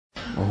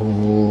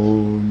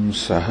ॐ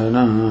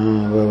सहना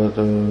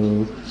भवतु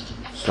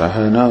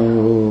सहनौ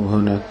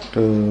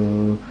भुनक्तु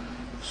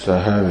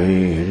सह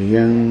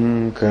वीर्यं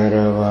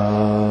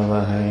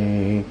करवावहै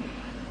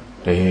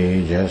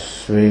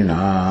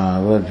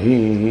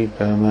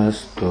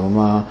तेजस्विनावधीतमस्तु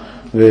मा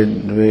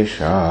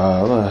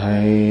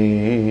विद्विषावहै।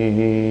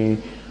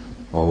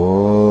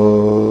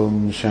 ॐ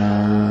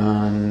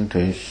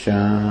शान्ति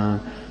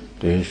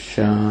शान्ति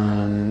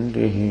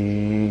शान्तिः।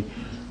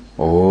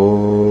 ॐ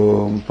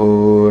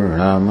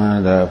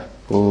पूर्णमदः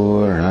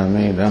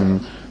पूर्णमिदं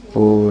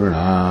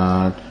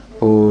पूर्णात्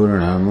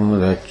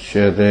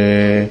पूर्णमुदच्यते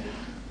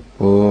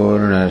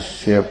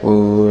पूर्णस्य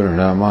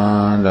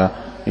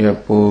पूर्णमादाय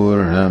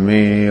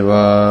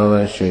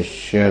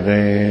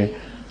पूर्णमेवावशिष्यते।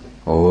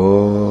 ॐ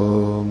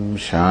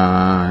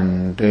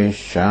शान्ति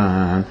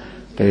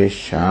शान्ति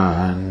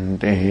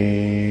शान्तिः।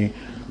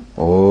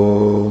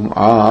 ॐ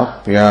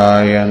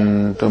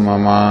आप्यायन्तु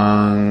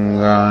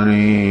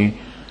ममाङ्गानि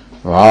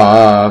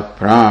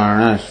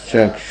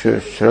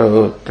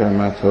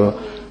वाक्प्राणश्चक्षुश्रोत्रमथो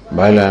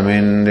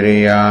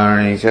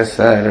बलमिन्द्रियाणि च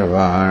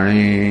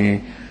सर्वाणि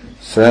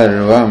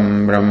सर्वं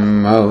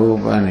ब्रह्म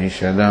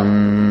उपनिषदम्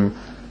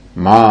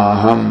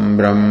माहं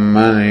ब्रह्म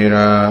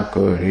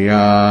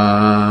निराकुर्याम्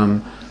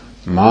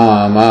मा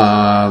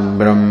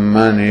ब्रह्म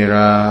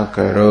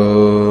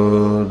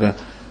निराकरोत्।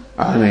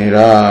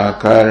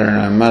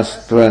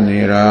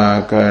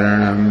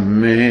 अनिराकरणमस्त्वनिराकरणं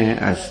मे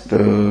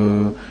अस्तु।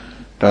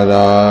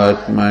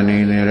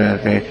 तदात्मनि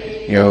निरते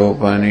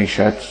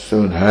यौपनिषत्सु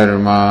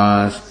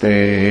धर्मास्ते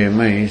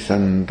मयि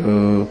सन्तु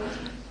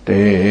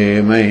ते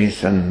मयि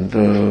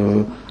सन्तु।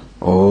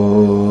 ॐ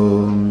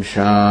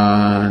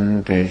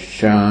शान्ति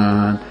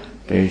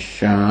शान्ति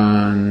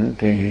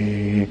शान्तिः।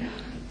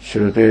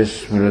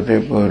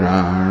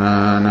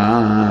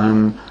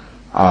 श्रुतिस्मृतिपुराणानाम्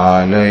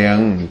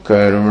आलयं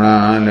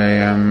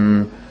करुणालयं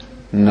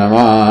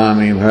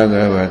नमामि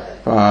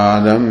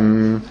भगवत्पादम्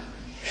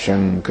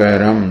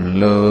शङ्करं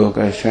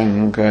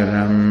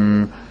लोकशङ्करं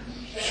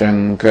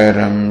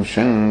शङ्करं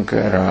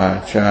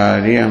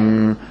शङ्कराचार्यं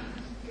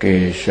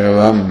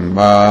केशवं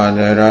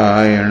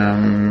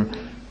बादरायणं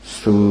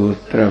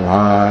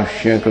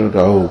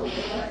सूत्रभाष्यकृतौ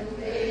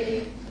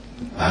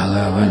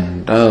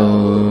भगवन्तौ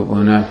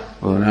पुनः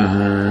पुनः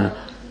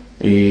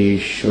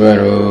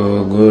ईश्वरो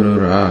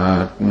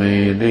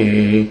गुरुरात्मेति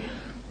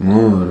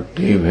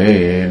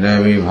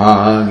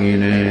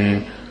मूर्तिभेदविभागिने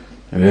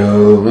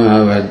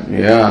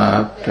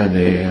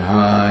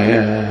व्योमवद्व्याप्तदेहाय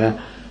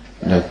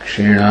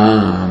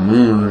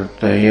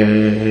दक्षिणामूर्तये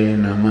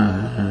नमः।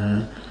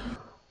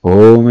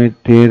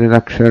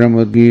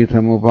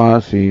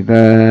 ओमित्येतदक्षरमुद्गीतमुपासीत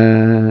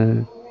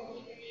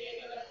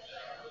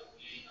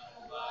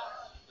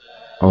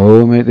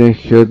ओमिति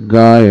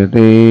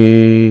ह्युद्गायते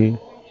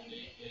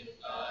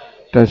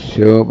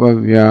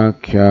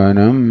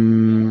तस्योपव्याख्यानम्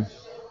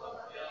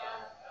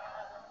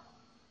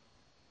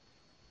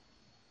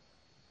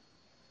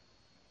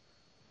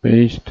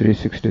Page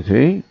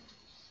 363.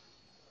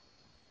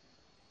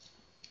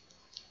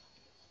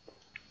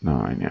 No,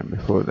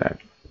 before that,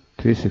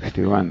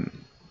 361.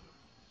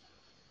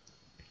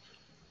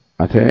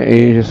 अथ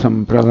एष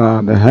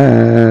सम्प्रदायः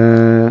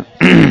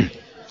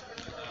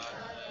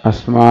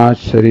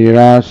अस्मात्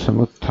शरीरात्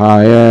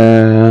समुत्थाय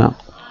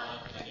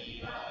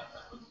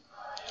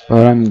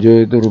परं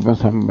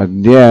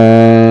ज्योतिरुपसम्पद्य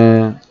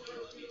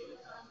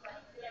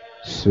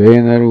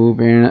स्वेन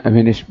रूपेण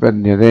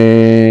अभिनिष्पद्यते।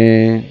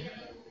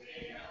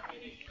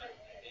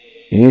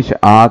 एष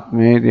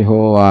आत्मेति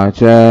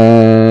होवाच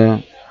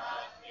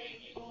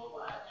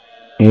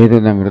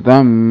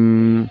एतदमृतम्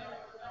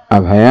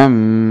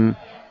अभयम्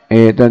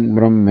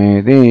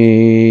एतद्ब्रह्मेति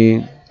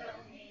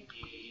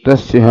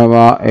तस्य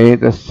वा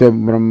एतस्य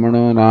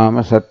ब्रह्मणो नाम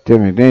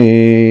सत्यमिति।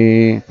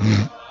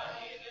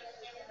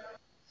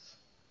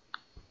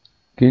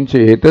 किंच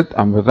एतत्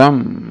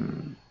अमृतम्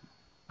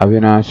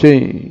अविनाशी।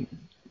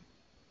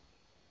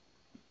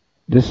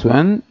 This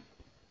one,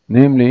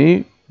 namely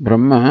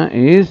Brahma,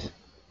 is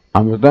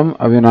Amritam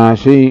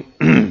Avinashi.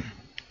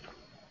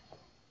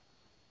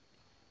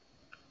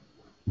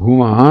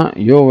 Bhuma,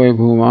 yo vai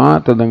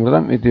bhuma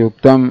tadamritam iti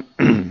uktam.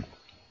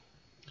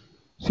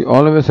 See,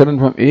 all of a sudden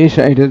from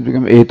Esha it has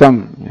become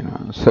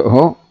Etam.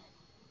 So,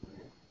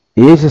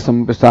 Esha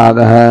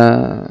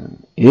Samprasadaha,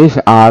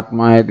 Esha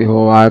Atma iti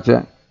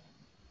hovacha.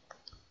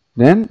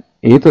 Then,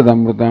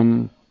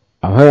 Etadamritam,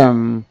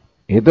 Abhayam,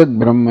 Etad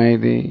Brahma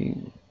iti.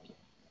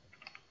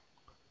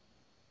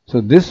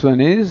 So, this one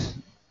is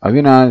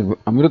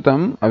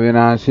Amritam,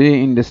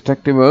 Avinashi,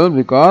 indestructible,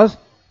 because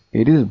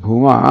it is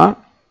Bhuma,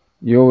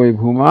 Yo vai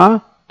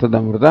Bhuma,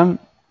 Tadamritam.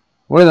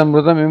 What is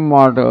Amritam?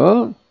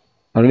 Immortal.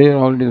 Earlier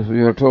already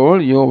we were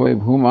told, Yo vai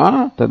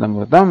Bhuma,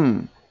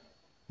 Tadamritam.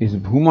 Is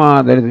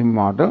Bhuma that is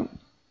immortal.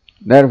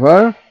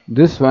 Therefore,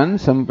 this one,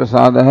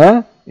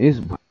 Samprasadaha, is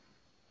Bhuma.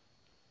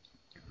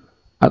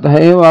 Ataha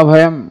eva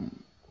Abhayam.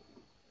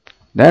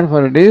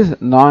 Therefore, it is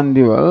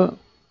non-dual.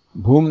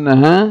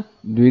 Bhumnaha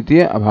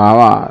Dvitiya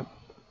Abhavat.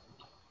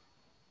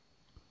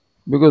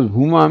 Because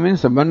Bhuma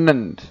means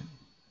abundant,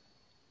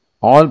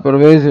 all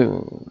pervasive,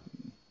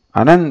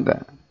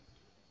 Ananta.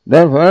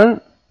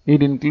 Therefore,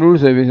 it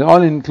includes, it is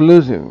all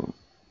inclusive.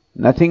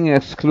 Nothing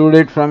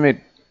excluded from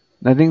it.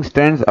 Nothing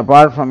stands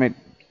apart from it.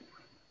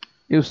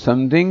 If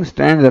something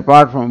stands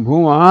apart from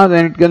Bhuma,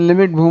 then it can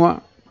limit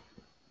Bhuma.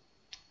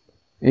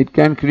 It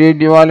can create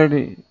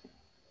duality.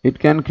 It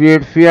can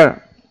create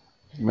fear.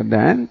 But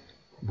then,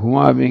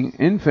 Bhuma being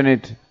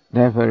infinite,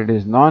 therefore it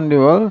is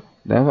non-dual,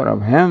 therefore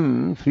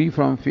Abhyam, free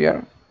from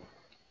fear.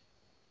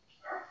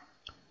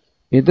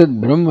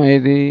 Etad Brahma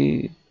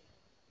iti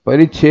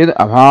pariched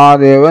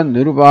abhadeva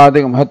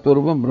nirupadik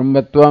mahatvarupam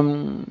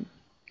brahmatvam.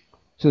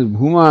 So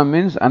Bhuma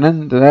means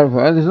Ananta,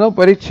 therefore there is no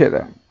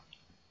paricheda.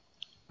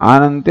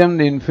 Anantyam,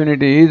 the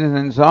infinity, is in the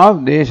sense of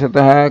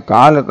deshatah,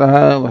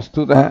 kalatah,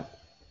 vastutah.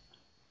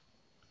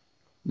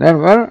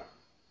 Therefore,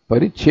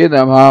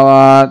 paricheda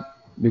bhavat,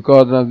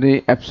 because of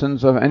the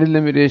absence of any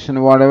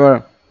limitation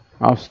whatever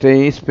of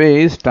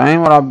space,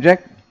 time or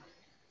object,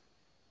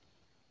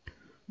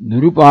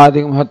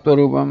 nirupadik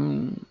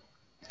mahatvarupam.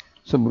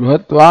 So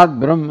bruhatvat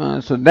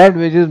Brahma, so that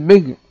which is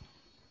big,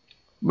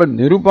 but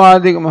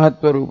nirupadik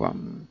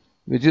mahatvarupam,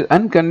 which is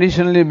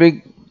unconditionally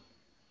big,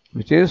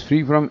 which is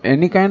free from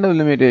any kind of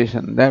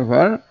limitation.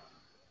 Therefore,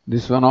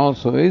 this one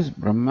also is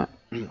Brahma.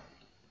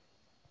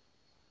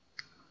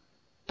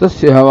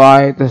 Tasya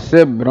havai,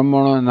 tasya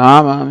brahmano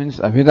nama means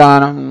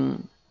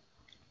abhidanam.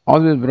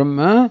 Always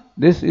Brahma,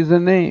 this is the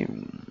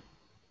name.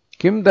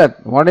 Kim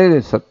tat, what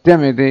is it?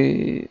 Satyam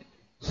iti.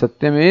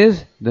 Satyam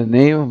is the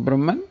name of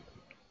Brahman.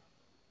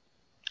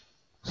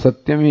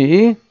 Satyam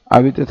hi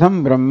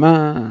avitatham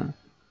Brahma.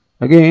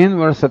 Again,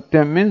 word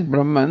Satyam means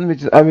Brahman,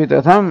 which is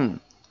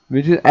avitatham,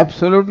 which is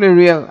absolutely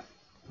real,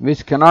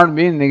 which cannot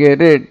be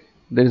negated.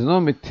 There is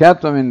no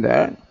mithyatvam in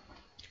there,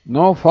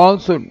 no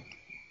falsehood.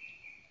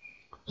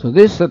 So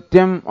this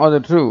Satyam or the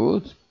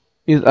truth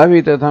is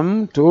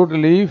avitatham,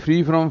 totally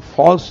free from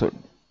falsehood.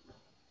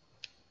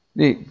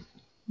 The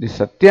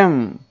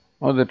Satyam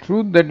or the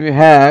truth that we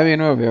have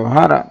in our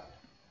Vyavahara,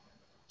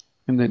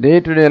 in the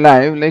day-to-day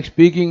life, like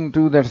speaking,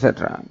 truth,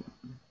 etc.,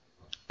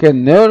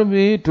 can never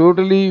be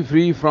totally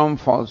free from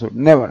falsehood.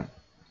 Never.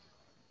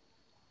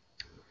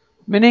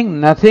 Meaning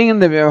nothing in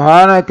the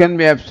Vyavahara can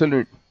be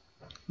absolute.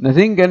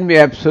 Nothing can be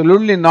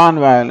absolutely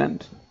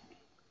non-violent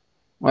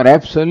or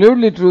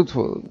absolutely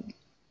truthful,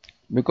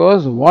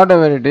 because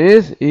whatever it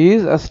is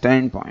a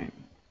standpoint.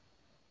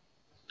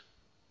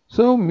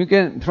 So we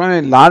can, from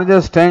a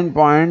larger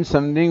standpoint,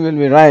 something will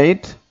be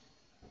right.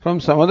 From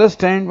some other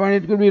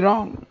standpoint, it could be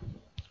wrong.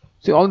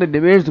 See, all the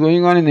debates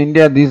going on in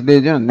India these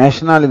days,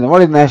 nationalism.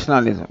 What is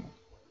nationalism?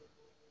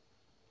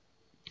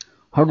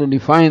 How to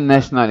define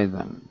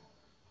nationalism?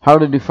 How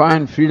to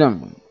define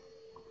freedom?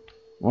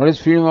 What is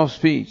freedom of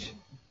speech?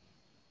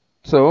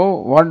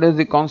 So, what does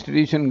the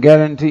Constitution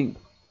guarantee?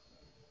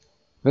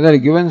 Whether a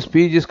given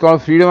speech is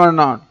called freedom or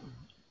not.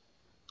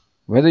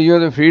 Whether you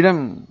have the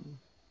freedom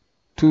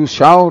to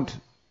shout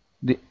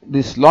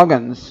the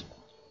slogans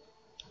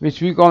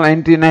which we call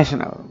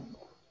anti-national.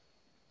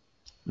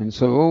 And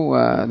so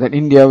that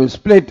India will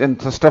split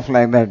and stuff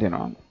like that,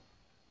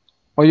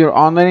 Or you're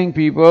honoring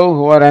people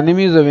who are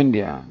enemies of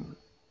India.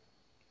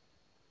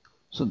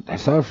 So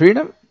that's our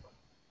freedom.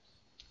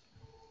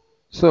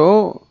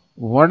 So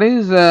what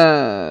is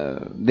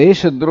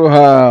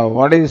Deshadroha,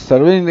 what is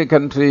serving the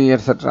country,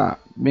 etc.,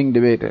 being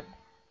debated?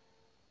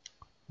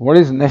 What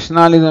is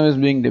nationalism is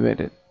being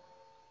debated?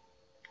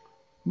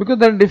 Because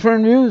there are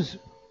different views.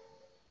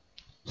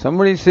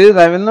 Somebody says,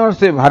 I will not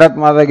say Bharat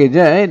Mata ki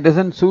Jai, it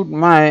doesn't suit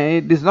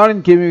it is not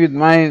in keeping with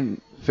my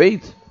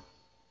faith.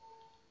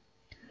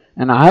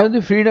 And I have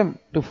the freedom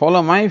to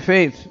follow my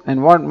faith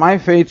and what my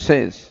faith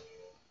says.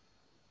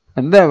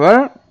 And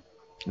therefore,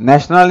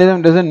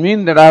 nationalism doesn't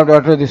mean that I have to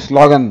utter the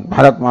slogan,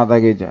 Bharat Mata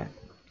ki Jai.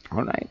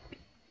 Alright.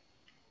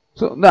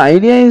 So the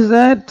idea is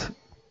that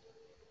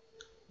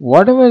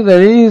whatever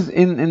there is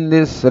in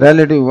this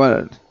relative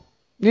world,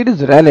 it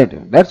is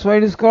relative. That's why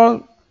it is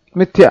called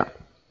mithya.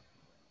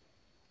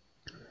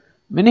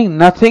 Meaning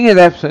nothing is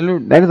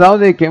absolute. That is how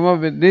they came up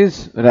with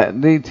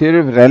the theory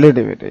of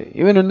relativity.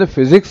 Even in the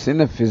physics, in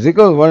the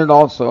physical world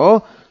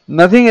also,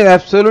 nothing is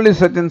absolutely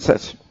such and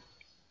such.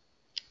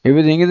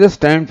 Everything is a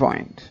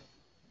standpoint.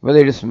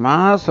 Whether it is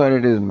mass or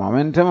it is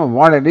momentum or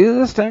what it is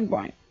a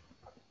standpoint.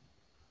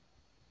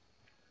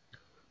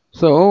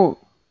 So,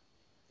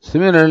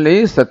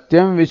 similarly,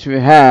 Satyam which we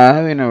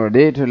have in our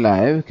day-to-day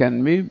life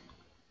can be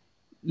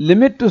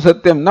limit to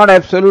Satyam, not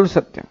absolute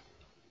Satyam.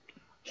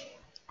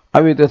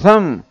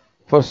 Avitatham,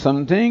 for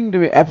something to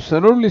be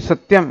absolutely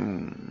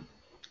Satyam.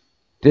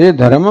 Te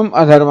dharmam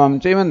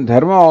adharmam. Even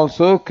dharma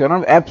also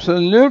cannot be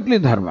absolutely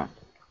dharma.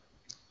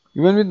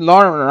 Even with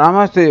Lord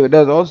Rama says,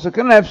 there is also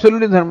cannot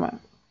absolutely dharma.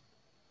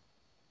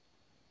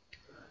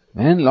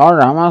 When Lord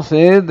Rama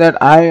says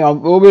that I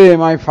obey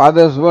my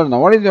father's word,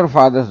 now what is your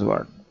father's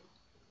word?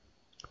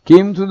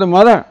 Came through the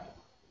mother,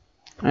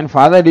 and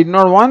father did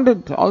not want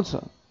it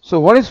also. So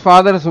what is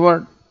father's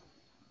word?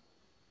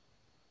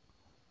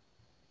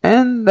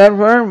 And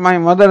therefore my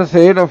mother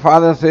said or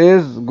father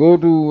says, go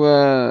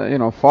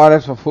to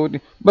forest for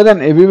 40, but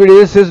then everybody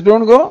else says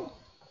don't go.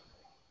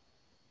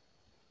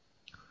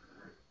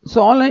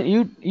 So all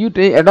you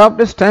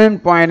adopt a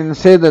standpoint and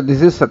say that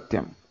this is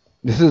Satyam,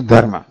 this is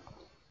Dharma.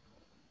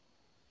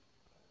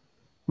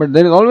 But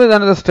there is always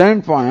another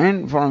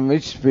standpoint from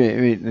which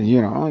it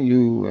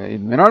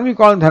may not be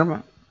called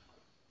Dharma.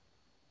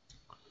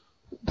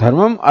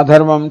 Dharmam,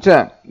 adharmam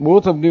cha,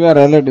 both of them are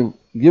relative.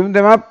 Give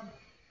them up.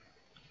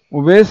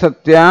 Ube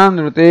satyam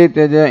nrute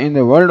tyaja. In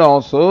the world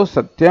also,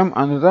 satyam,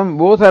 anrutam,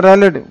 both are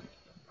relative.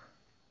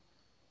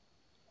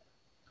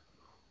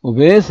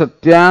 Ube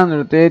satyam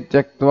nrute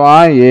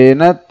tyaktva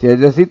yena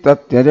tyajasi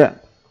tat tyaja.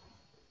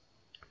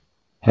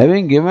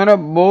 Having given up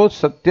both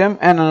satyam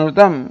and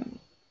anrutam,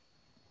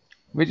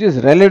 which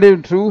is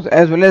relative truth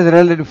as well as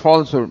relative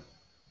falsehood.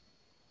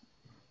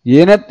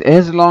 Yenat,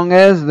 as long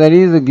as there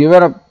is a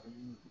giver up,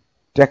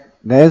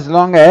 as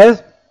long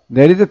as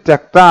there is a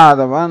tyakta,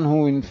 the one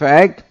who in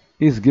fact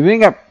is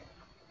giving up.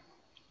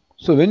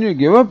 So when you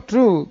give up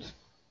truth,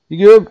 you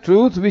give up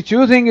truth which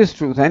you think is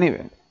truth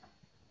anyway.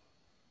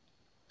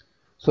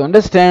 So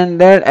understand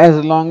that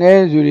as long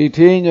as you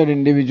retain your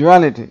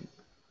individuality,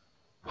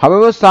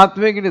 however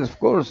sattvic it is, of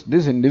course,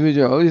 this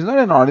individual is not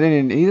an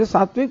ordinary, he is a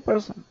sattvic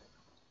person.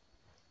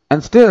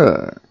 And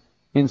still,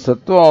 in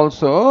sattva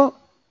also,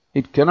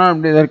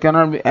 there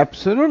cannot be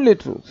absolutely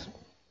truth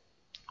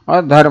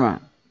or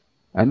dharma.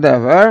 And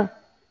therefore,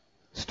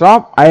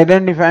 stop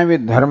identifying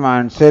with dharma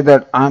and say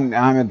that I am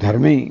a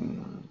dharmi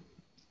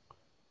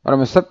or I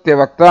am a satya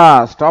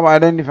vakta. Stop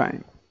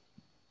identifying.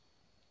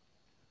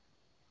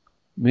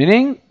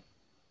 Meaning,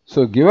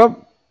 so give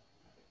up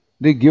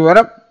the giver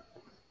up.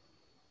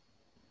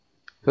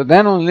 So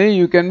then only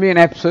you can be an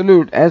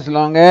absolute as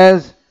long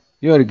as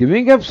you are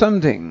giving up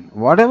something,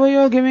 whatever you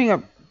are giving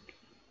up.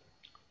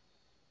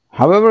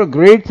 However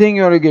great thing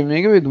you are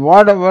giving up, with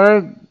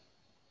whatever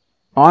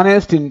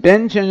honest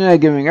intention you are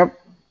giving up,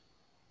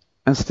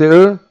 and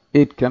still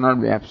it cannot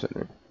be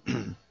absolute.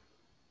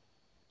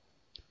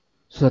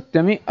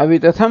 Satyami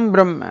avitatham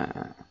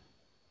brahma.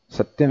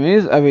 Satyam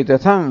is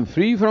avitatham,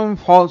 free from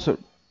falsehood,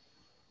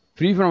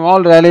 free from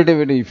all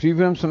relativity, free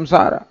from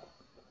samsara.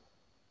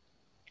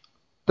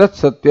 Tat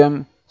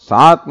satyam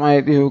satma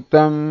iti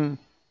uktam.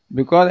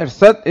 Because that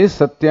sat is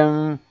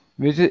satyam,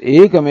 which is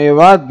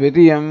ekameva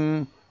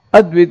dvitiyam.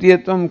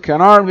 Advitiyatvam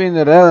cannot be in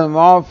the realm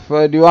of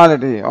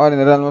duality or in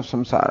the realm of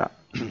samsara.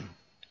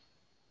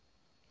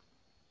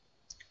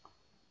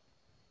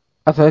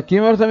 Atha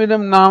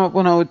kimarthamidam nama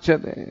punha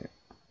uchyate.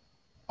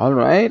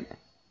 Alright,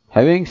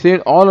 having said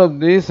all of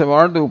this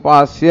about the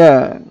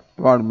upasya,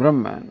 about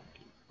Brahman,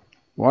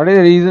 what is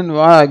the reason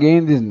why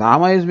again this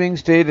nama is being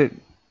stated?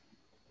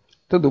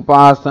 Tad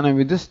upasana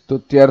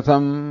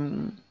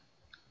vidhistutyartham.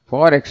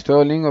 For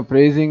extolling or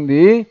praising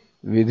the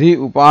vidhi,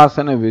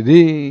 upasana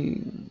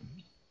vidhi.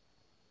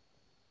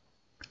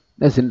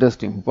 That's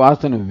interesting.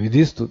 Upasana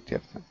vidhi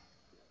stutyartham.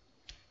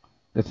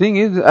 The thing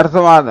is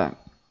arthavada.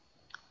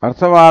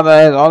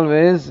 Arthavada is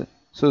always,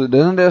 so it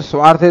doesn't have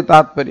swarthe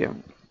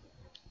tatparyam,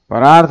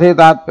 pararthe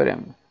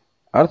tatparyam.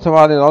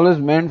 Arthavada is always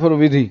meant for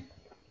vidhi.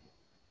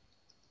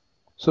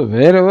 So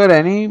wherever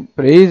any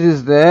praise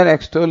is there,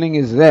 extolling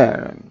is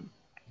there,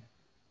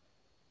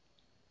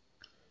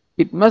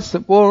 it must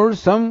support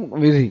some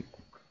vidhi.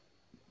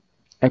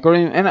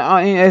 According, and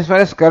as far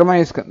as karma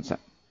is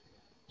concerned.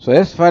 So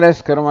as far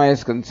as karma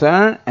is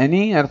concerned,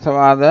 any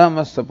arthavada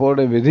must support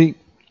a vidhi.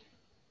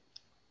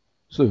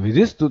 So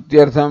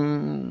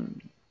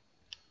vidhistutyartham,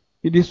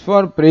 it is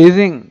for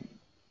praising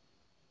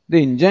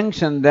the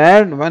injunction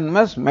that one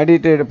must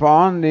meditate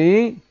upon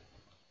the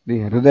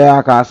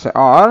hridayakasha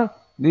or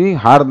the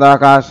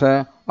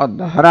hardakasha or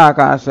the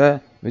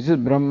harakasha, which is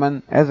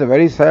Brahman as the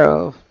very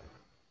self.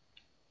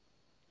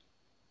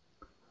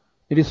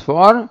 It is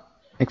for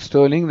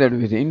extolling that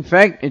vidhi. In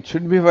fact, it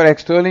should be for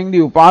extolling the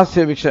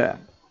upasya vishaya.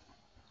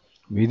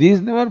 Vidhi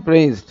is never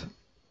praised.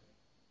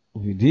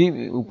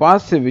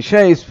 Upasya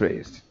vishaya is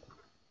praised.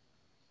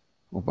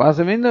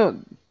 Upasya means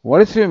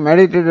what is to be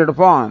meditated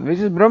upon, which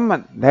is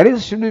Brahman. That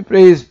is should be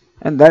praised,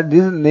 and that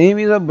this name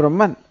is of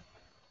Brahman.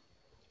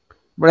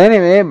 But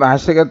anyway,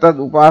 Bhashyakatat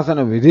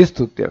upasana vidhi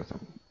stutyartham.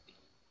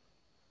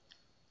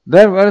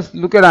 Therefore,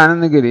 look at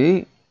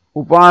Anandagiri.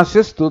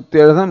 Upasya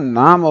stutyartham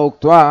nama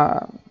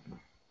uktva.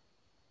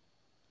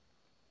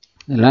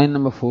 Line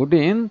number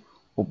 14,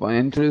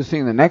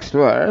 introducing the next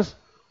verse.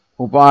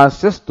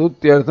 Upasya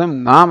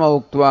stutyartham nama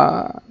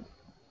uktva.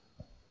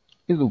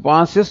 Is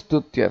upasya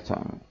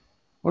stutyartham.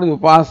 What is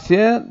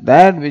upasya?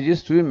 That which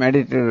is to be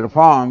meditated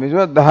upon, which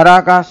was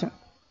dharakasha,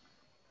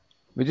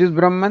 which is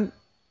Brahman,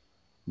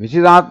 which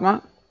is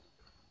Atma.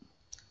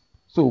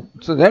 So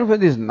therefore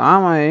this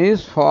nama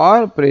is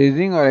for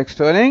praising or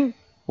extolling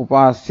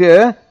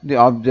upasya, the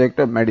object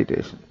of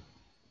meditation.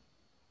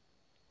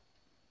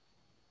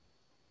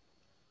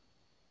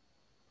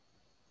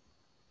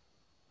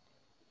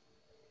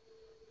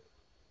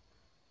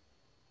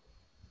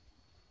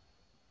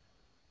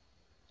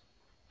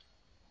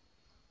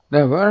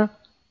 Therefore,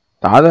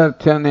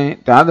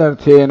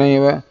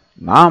 tadarthenaiva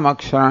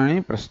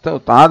namaksharani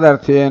prastav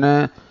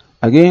tadarthena,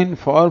 again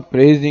for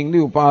praising the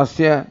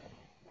upasya.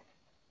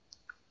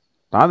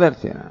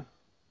 Tadarthena.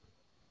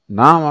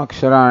 Nam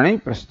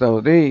Aksharani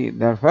Prastavati.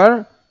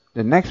 Therefore,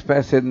 the next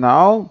passage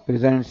now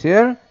presents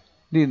here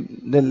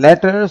the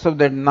letters of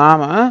that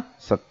Nama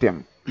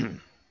Satyam.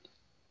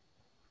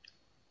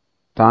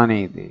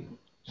 Taniti.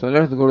 So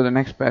let's go to the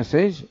next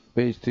passage,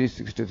 page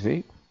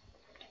 363.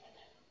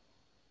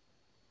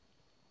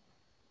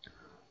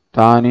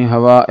 Tani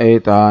hava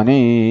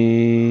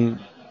etani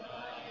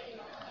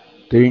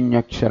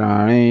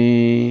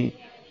trinyaksharaणि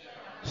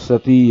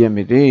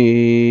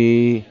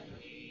satiyamiti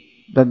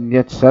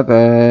tadyat sat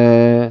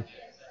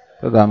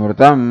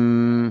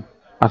tadamrutam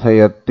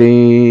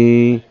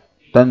athayatti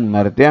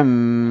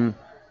tanmartyam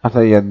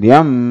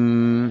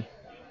athayadyam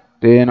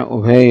tena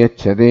ubhe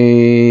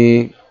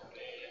yacchati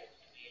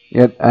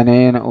yad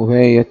anena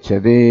ubhe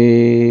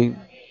yacchati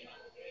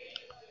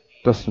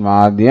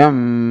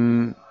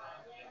tasmadyam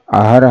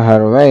ahar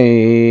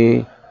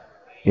harvai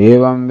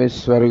evam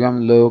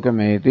visvargam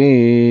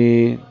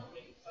lokameti.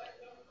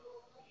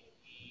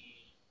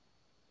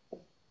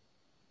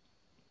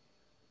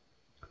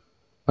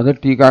 Other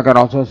Tikakar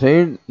also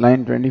said,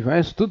 line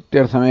 25,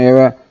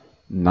 Stutyarthameva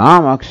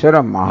Nam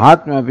Akshara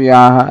Mahatma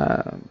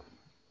Piyaha.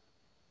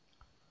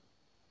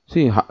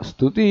 See,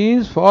 Stuti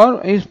is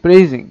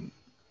praising.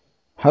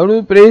 How do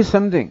you praise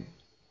something?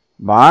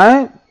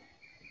 By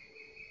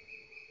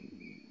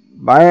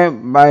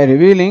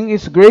revealing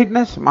its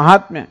greatness,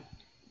 Mahatmya.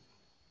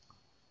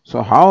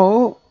 So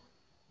how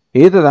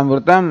Etad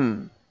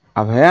Amrutam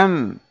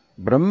Abhayam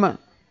Brahma,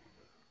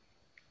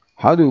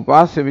 how the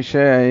Upasya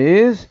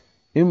Vishaya is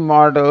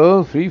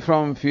immortal, free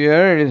from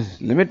fear, it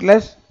is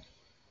limitless.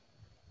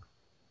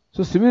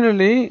 So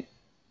similarly,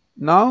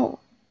 now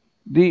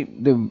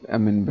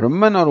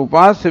Brahman or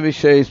Upasya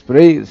Vishaya is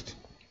praised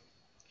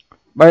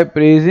by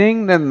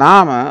praising the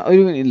Nama or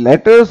even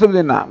letters of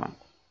the Nama.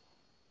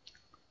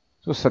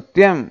 So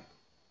Satyam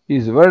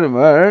is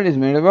word is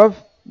made up of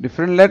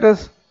different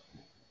letters.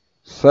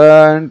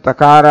 Sa and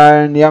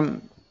Takara and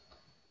Yam.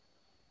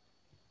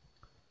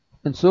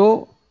 And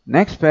so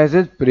next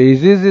passage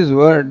praises his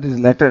word, these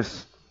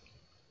letters.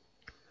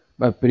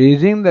 By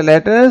praising the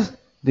letters,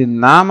 the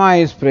Nama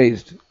is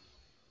praised,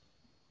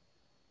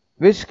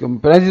 which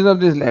comprises of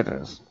these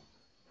letters.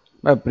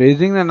 By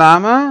praising the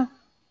Nama,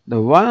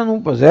 the one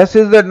who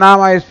possesses that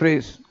Nama is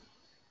praised,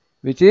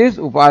 which is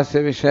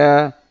Upasya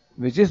Vishaya,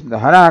 which is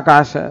Dhara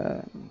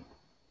Akasha.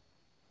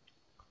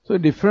 So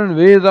different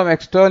ways of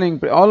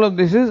extolling, all of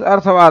this is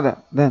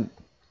Arthavada then.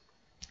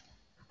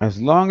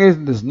 As long as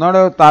this is not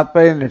a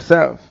Tatpaya in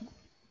itself,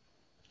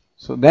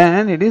 so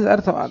then it is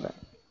Arthavada.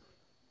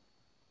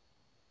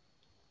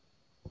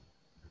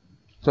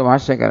 So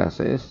Bhashyakara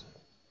says,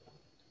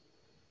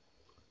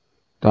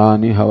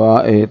 Tani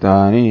hava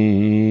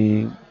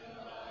etani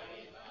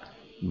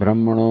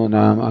Brahmano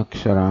nam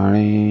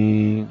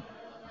aksharani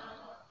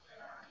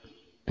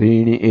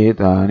Trini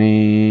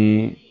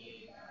etani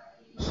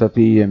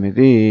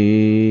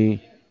Satiyamiti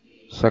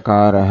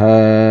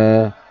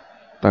Sakaraha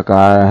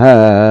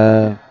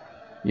Takaraha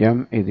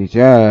Yam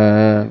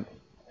idicha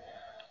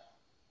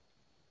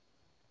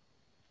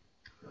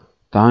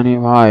Tani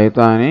va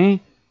etani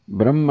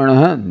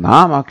Brahmanah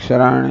Nam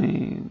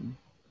Aksharani.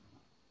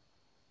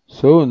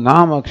 So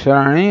Nam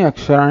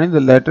Aksharani, the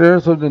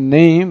letters of the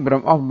name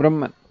of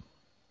Brahman.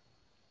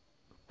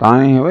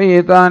 Tani hava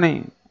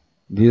etani.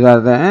 These are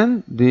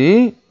then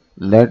the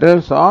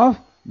letters of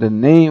the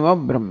name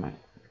of Brahman.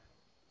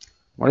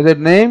 What is that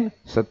name?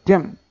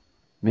 Satyam.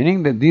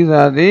 Meaning that these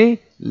are the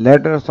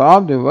letters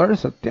of the word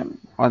Satyam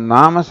or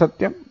Nama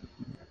Satyam.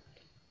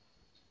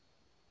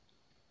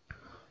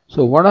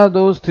 So what are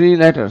those three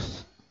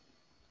letters?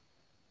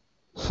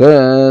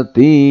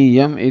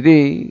 Satiyam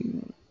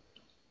iti.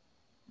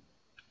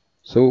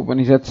 So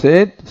Upanishad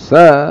said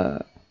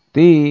Satiyam.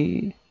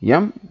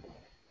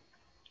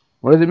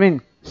 What does it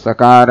mean?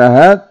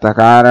 Sakaraha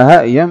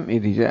takaraha yam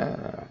iti ja.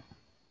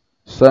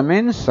 Sa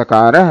means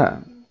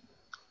sakaraha.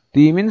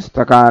 Ti means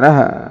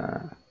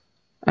takaraha.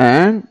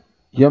 And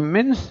yam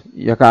means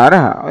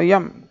yakaraha or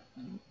yam.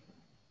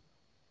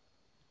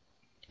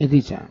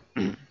 Iti cha.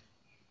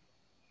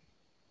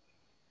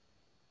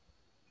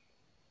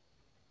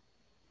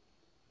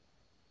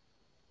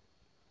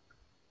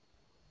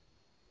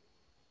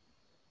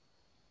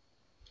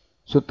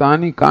 So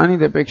tani kani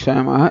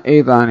dapekshayamaha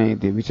etani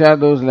iti. Which are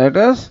those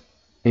letters?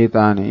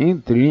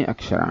 Etani trini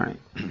aksharani.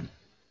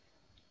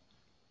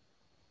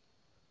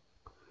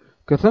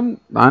 Katham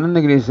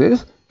Anandagiri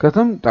says,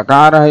 Katham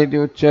takara iti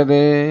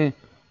uchyate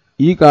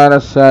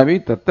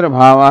ikarasyavi tatra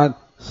bhavat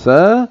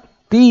sa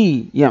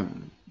ti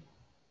yam.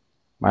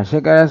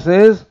 Bhashyakara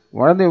says,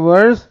 what are the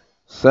words?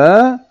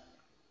 Sa,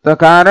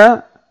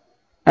 takara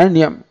and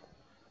yam.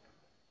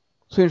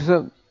 So it's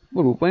a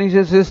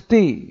Upanishad says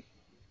ti.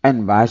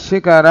 And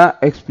Bhashyakara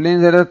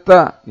explains it as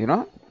ta,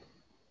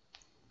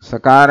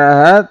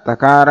 Sakaraha,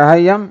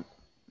 takaraha yam.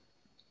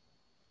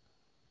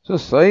 So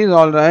sa is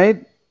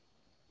alright,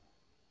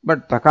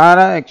 but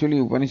takara actually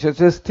Upanishad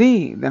says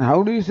ti. Then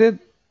how do you say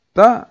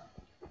ta?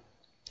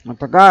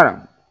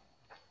 Takara.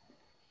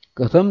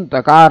 Katham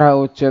takara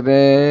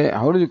uchyate.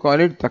 How do you call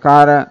it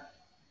takara?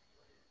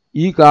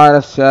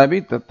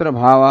 Ikarasyapi tatra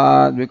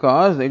bhavat,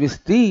 because it is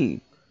ti.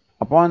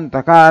 Upon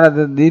takara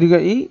the dirgha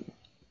I.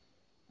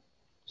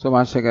 So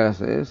Bhashyakara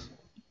says,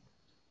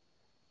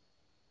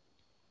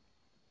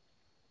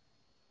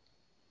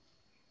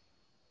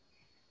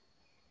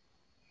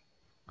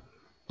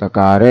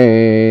 तकारे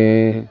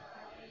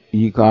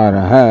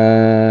ईकारः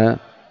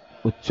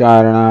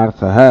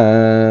उच्चारणार्थः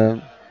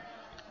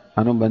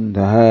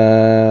अनुबन्धः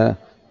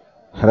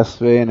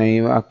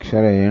ह्रस्वेनैव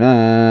अक्षरेण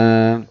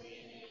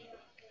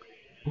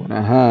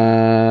पुनः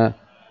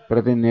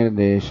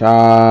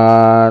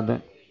प्रतिनिर्देशात्.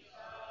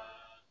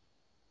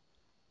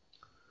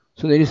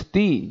 So there is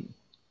ti.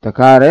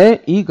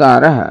 Takare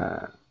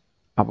ikarah.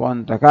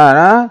 Upon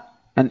takara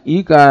an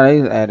ikara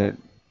is added.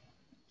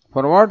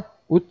 For what?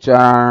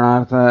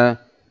 Uccharanartha.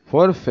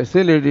 For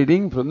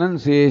facilitating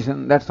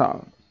pronunciation, that's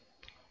all.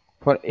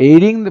 For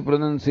aiding the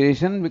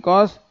pronunciation,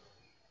 because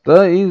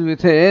ta is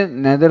with a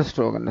nether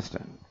stroke,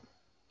 understand?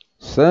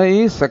 Sa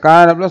is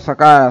sakara plus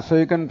sakara, so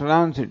you can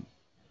pronounce it.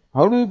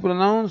 How do you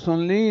pronounce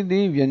only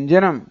the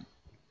vyanjanam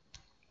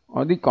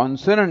or the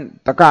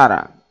consonant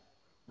takara?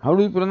 How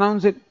do you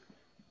pronounce it?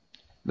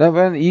 That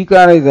when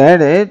ikara is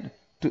added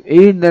to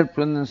aid that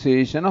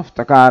pronunciation of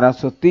takara,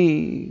 so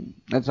ti,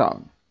 that's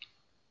all.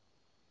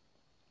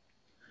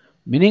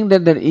 Meaning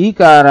that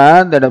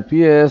ikara that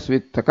appears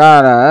with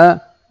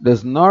takara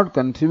does not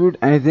contribute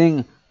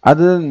anything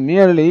other than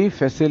merely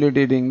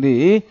facilitating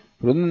the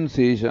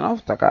pronunciation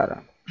of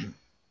takara.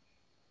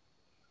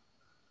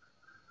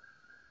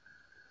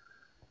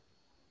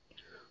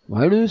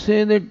 Why do you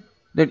say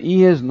that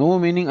E has no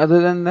meaning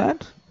other than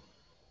that?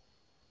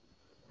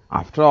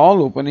 After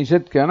all,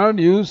 Upanishad cannot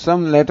use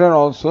some letter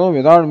also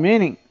without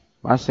meaning.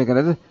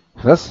 Bhashyakara says,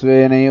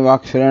 Hrasvenaiva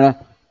aksharena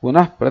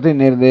punah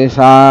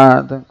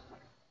pratinirdeşat.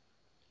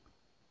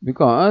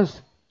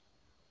 Because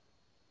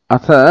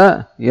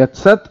atha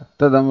yatsat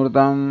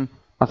tadamrutam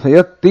atha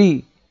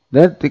yatti,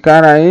 that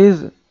tikara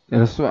is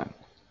rasva.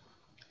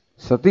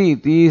 Sati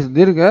ti is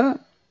dirgha,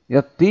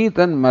 yatti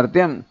tan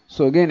martyam.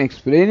 So again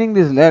explaining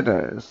these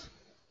letters,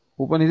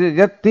 Upanishad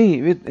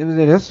yatti with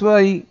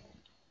rasva I.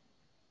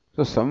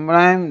 So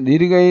sometimes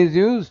dirgha is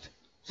used,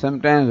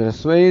 sometimes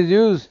rasva is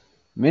used,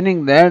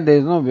 meaning that there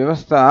is no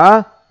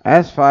vyavastha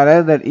as far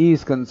as that E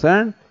is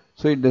concerned,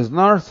 so it does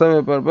not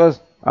serve a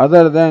purpose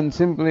other than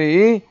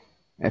simply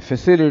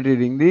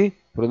facilitating the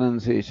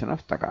pronunciation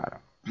of takara.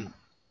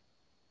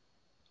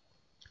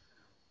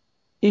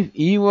 If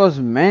E was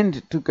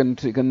meant to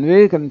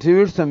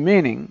contribute some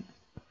meaning,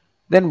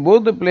 then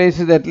both the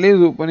places at least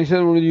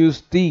Upanishad would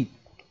use ti.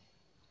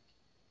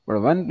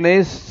 But one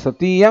place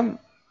satiyam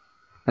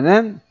and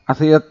then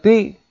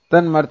athayatti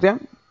tan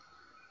martyam.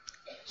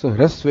 So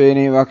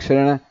hrasveni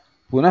vaksharana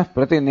punah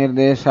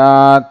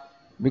pratinirdeşat,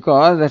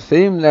 because the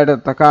same letter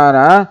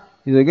takara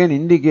is again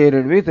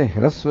indicated with a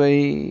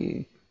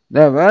hrasvai.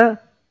 Therefore,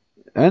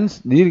 hence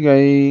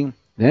dirghai,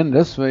 then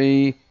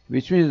rasvai,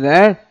 which means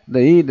that the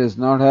E does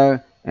not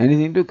have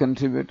anything to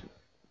contribute.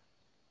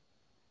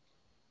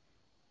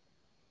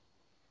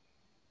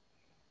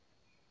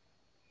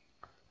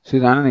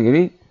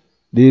 Siddhanagiri,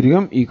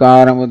 dirgham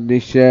ikaram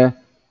uddishya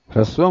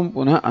hrasvam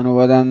punah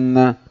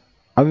anuvadan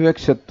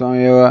avyakshatvam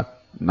eva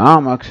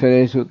nam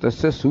akshareshu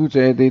tasya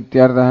suchayati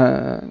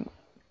ityartha.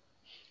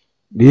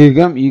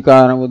 Dirgham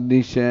ikaram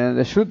uddishya,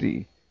 the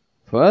Shruti,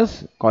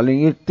 first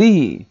calling it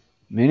ti,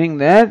 meaning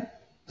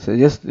that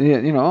suggest,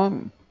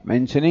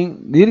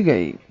 mentioning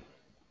dirghai.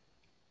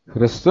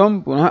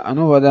 Hrasvam punah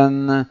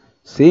anuvadan,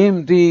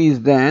 same ti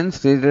is then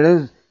stated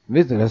as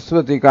with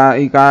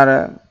hrasvatika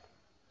ikara.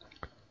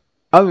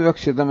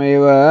 Avyakshitam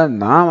eva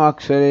nam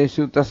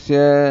akshareshu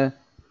tasya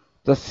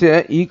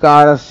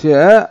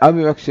ikarasya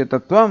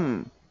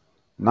avyakshitatvam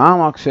nam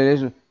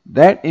akshareshu,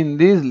 that in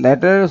these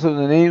letters of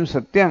the name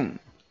Satyam,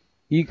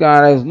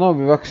 ikara has no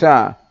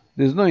vivaksha,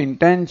 there is no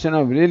intention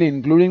of really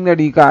including that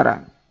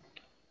ikara,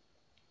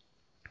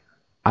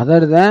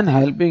 other than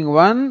helping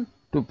one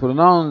to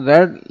pronounce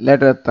that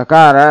letter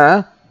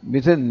takara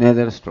with a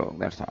nether stroke,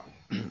 that's all.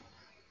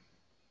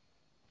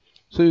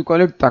 So you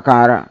call it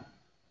takara.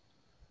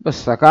 But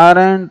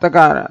sakara and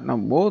takara, now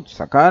both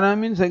sakara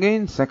means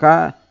again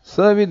sakara,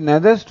 sa with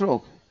nether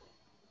stroke.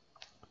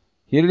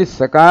 Here it is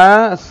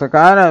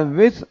sakara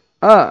with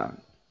a.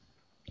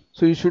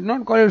 So you should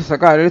not call it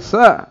sakara, it's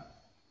sa.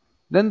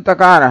 Then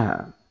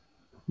takara.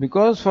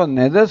 Because for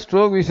nether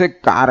stroke we say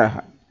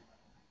kara.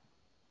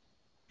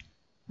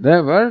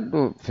 Therefore,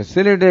 to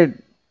facilitate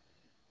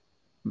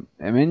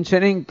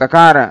mentioning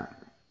takara,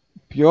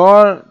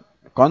 pure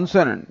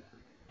consonant,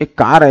 a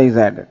kara is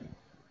added.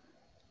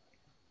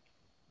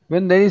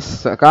 When there is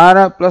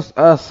sakara plus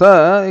a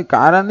sa, a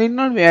kara need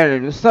not be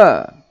added with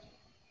sa.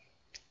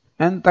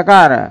 And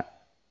takara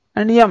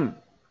and yam.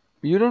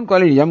 You don't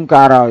call it yam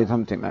kara or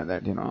something like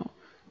that,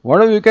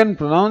 Whatever you can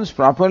pronounce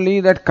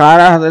properly, that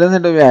kara doesn't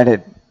have to be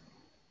added.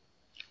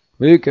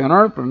 When you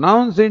cannot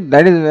pronounce it,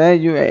 that is where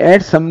you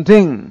add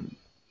something.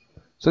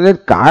 So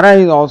that kara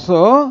is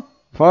also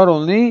for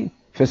only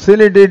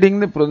facilitating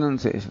the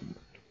pronunciation.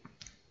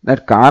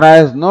 That kara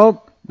has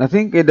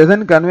nothing, it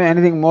doesn't convey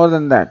anything more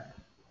than that.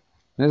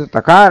 This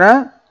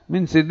takara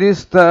means it is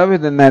sta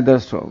with another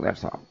stroke,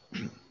 that's all.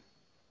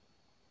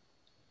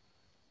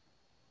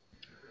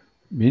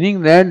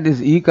 Meaning that this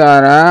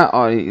ikara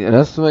or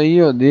rasvai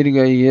or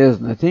dirghai has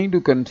nothing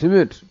to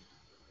contribute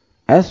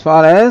as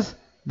far as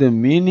the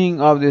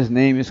meaning of this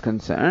name is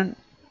concerned,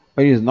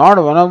 but it is not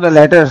one of the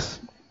letters.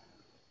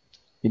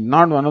 It's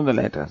not one of the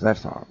letters,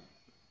 that's all.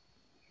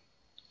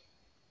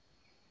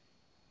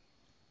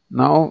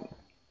 Now,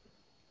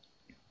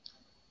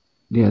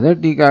 the other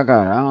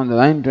tikakara on the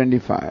line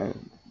 25.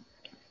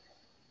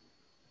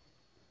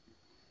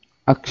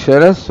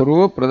 Akshara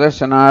Swarupa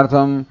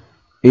Pradarsanartham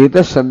Eta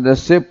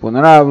Shabdasya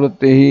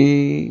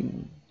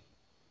Punaravrittihi.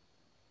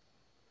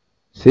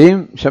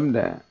 Same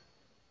Shabda.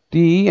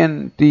 T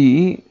and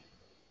T.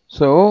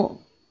 So,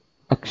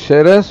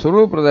 Akshara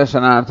Swarupa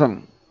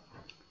Pradarsanartham.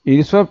 It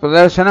is for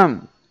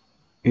Pradarsanam.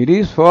 It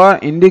is for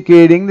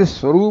indicating the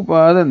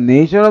Swarupa, the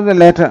nature of the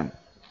letter,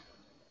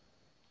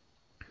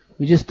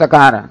 which is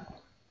Takara.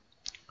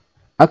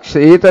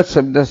 Akshayeta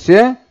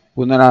Shabdasya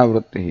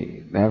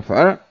Punaravrittihi.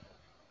 Therefore,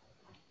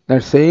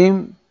 that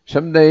same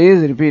Shabda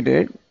is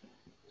repeated.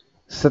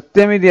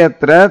 Satyamiti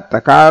atra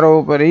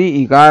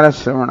takaropari ikara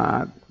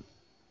shravanat.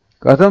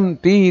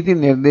 Katham ti iti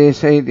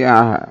nirdesha iti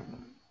aha.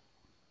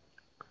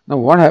 Now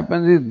what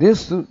happens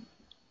is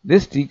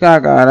this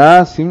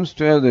tikakara seems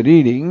to have the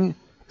reading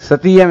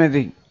Satyam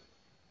iti.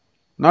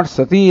 Not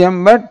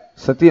Satyam, but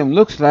Satyam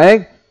looks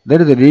like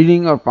that is the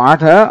reading or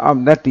patha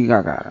of that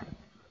tikakara.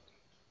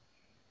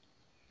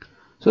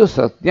 So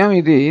Satyam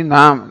iti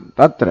nam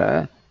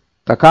tatra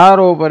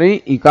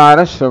takaropari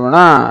ikara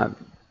shravanat.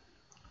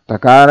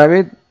 Takara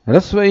with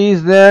rasva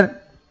is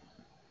there.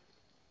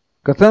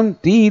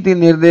 Katham ti iti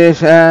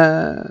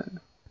nirdesha.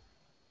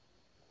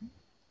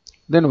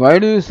 Then why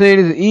do you say it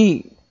is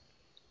E?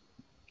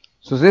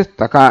 So says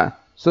taka.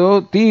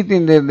 So ti iti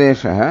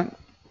nirdesha.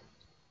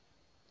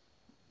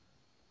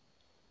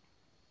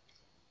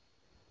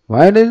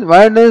 Why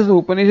does the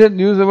Upanishad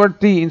use the word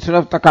ti instead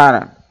of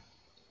takara?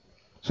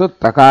 So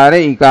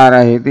takare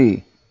ikara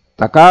iti.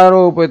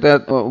 Takaro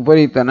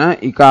uparitana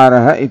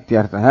ikara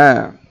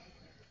ityartha.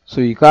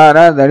 So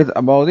ikara, that is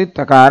above the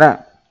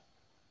takara.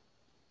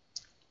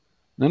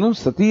 Nanu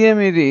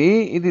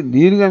satiyamiti iti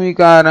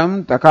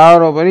dirghamikaram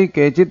takaropari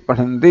kechit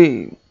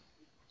pathanti.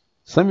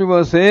 Some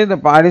people say the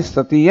part is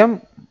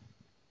satiyam.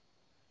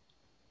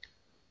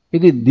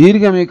 Iti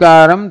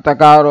dirghamikaram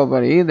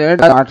takaropari, that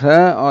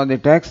patha or the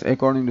text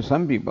according to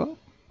some people.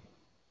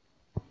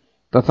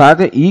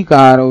 Tathate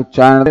ikara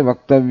uchcharante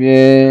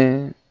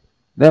vaktavye.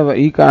 Therefore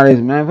ikara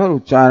is meant for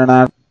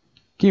uchcharana.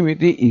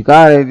 Kimiti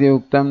ikara iti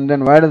uktam,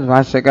 then why does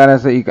Bhashyakara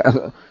say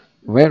ikara?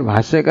 Where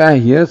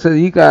Bhashyakara here says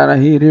ikara,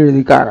 he reads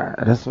ikara,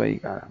 rasva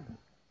ikara.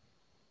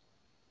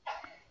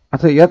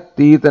 Atha yat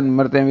titan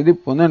martamiti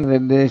punan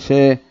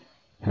nirdeshe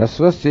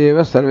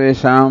rasvasyeva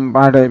sarvesham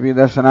padhapi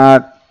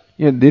darshanat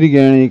yad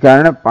dirghena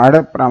ikarana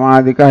padha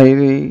pramadika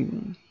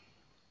iti.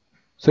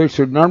 So it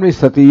should not be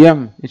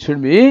satiyam, it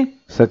should be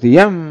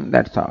satiyam,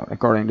 that's all,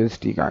 according to this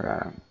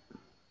tikakara.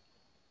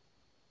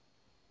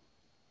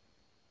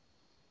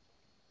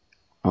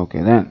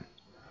 Okay then.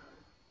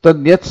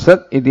 Tadyat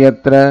sat iti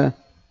atra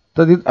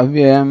tadit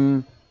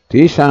avyayam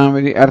tesham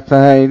iti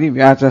artha iti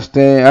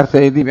vyachaste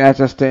artha iti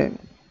vyachaste.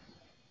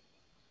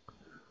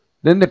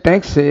 Then the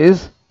text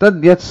says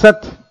tadyat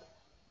sat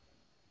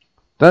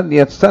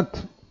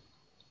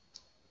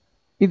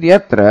iti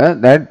atra,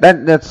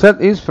 that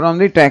sat is from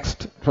the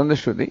text, from the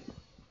Shruti.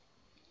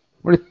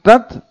 What is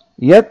tat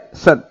yat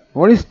sat?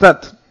 What is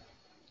tat?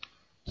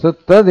 So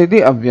tad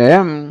iti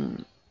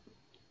avyayam.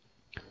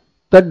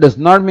 That does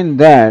not mean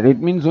that, it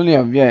means only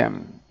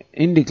avyayam,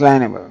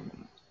 indeclinable.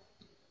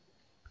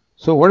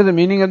 So what is the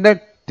meaning of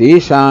that?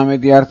 Tesham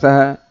iti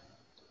artha.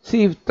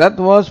 See, if that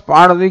was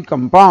part of the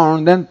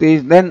compound, then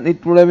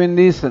it would have been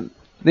the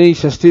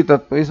Shashti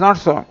Tattva. It's not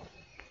so.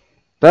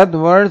 That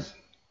word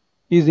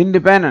is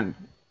independent.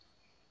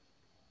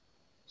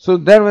 So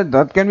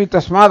that can be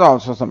tasmat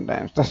also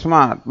sometimes,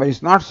 tasmat, but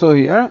it's not so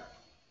here.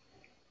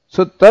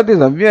 So tat is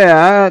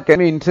avyaya, can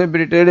be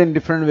interpreted in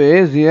different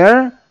ways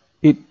here.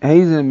 It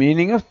has the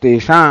meaning of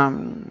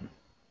tesham.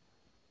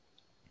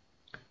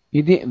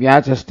 Iti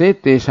vyachaste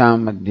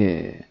tesham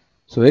madhye.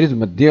 So where is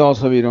madhye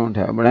also we don't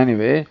have. But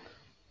anyway,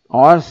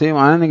 or same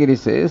Anandagiri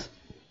says,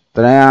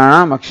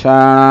 trayanam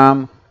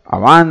aksharanam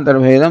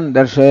avantarvedam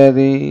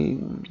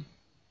darshayati.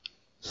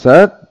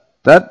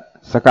 Sat,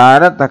 tat,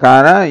 sakara,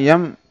 takara,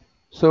 yam.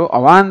 So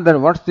avantar,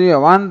 what's the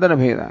avantar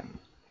bheda?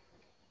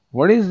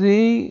 What is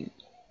the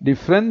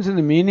difference in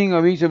the meaning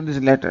of each of these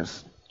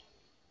letters?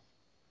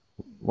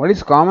 What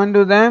is common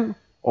to them?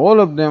 All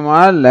of them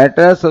are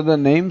letters of the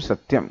name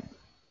Satyam.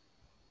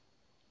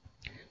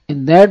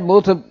 In that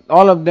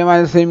all of them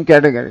are the same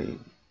category.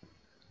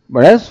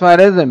 But as far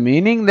as the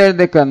meaning that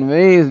they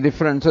convey is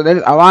different, so that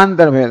is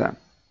avantar bheda.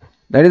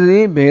 That is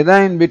the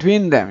bheda in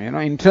between them,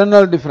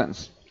 internal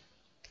difference.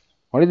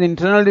 What is the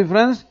internal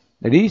difference?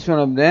 That each one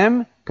of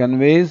them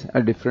conveys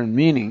a different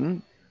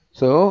meaning.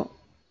 So,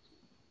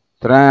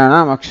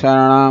 trayanam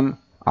aksharanam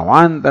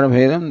avantar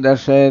bhedam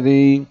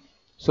darshayati.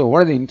 So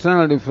what is the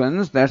internal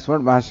difference? That's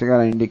what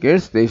Bhashyakara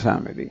indicates,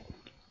 Tesham iti.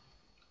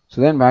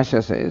 So then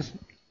Bhashya says,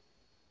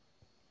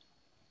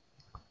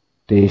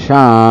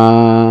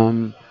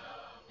 Tesham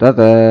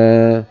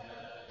tata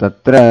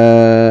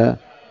tatra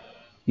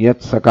yat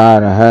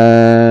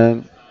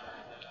sakarah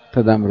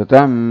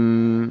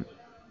tadamrutam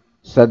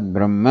sad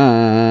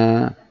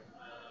brahma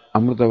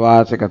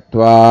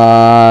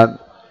amrutavachakatvat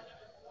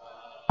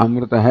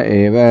amrutah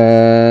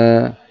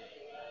eva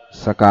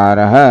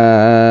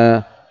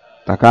sakarah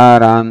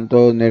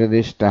takaranto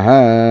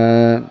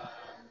nirdishtah.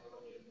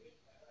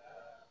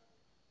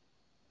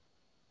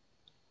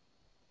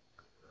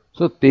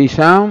 So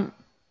Tesham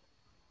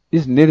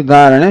is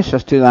Nirdharane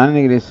Shashti.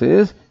 Dhananagiri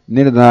says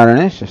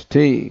Nirdharane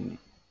Shashti,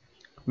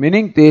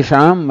 meaning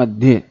Tesham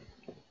Madhye.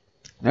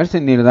 That's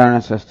in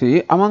Nirdharane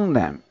Shashti, among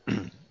them.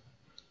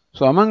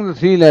 So among the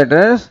three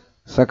letters,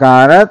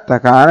 Sakara,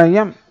 Takara,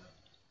 Yam.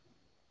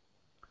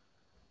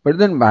 But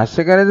then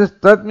Bhashyakara says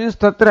Tat means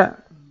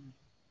Tatra.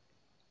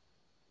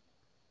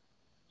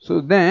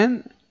 So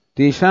then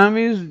Tesham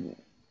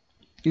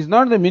is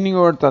not the meaning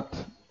of Tat.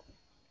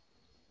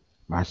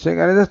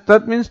 Bhashyakara says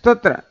Tat means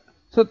Tatra.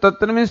 So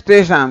Tatra means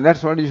Tesham.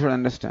 That's what you should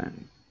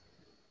understand.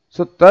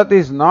 So Tat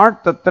is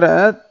not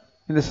Tatra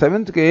in the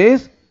seventh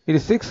case, it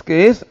is sixth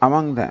case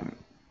among them.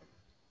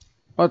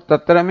 Or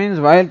Tatra means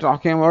while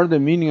talking about the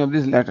meaning of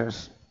these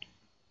letters.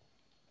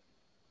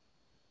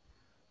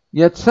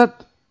 Yat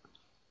Sat.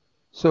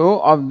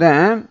 So of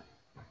them,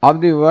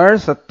 of the word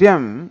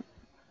Satyam,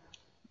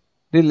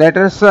 the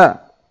letter Sa.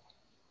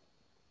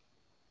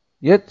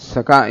 Yat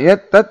Sakarah.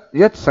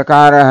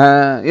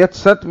 Yat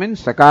Sat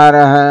means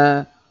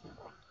Sakarah.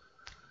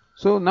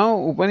 So now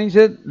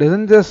Upanishad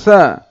doesn't just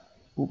Sa.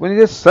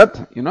 Upanishad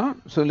Sat,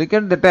 So look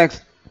at the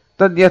text.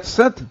 Tad Yat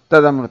Sat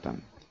Tad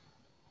Amrutam.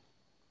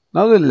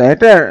 Now the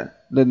letter,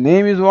 the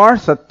name is what?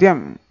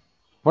 Satyam.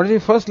 What is the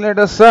first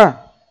letter? Sa.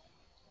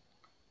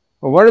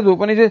 What is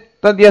Upanishad?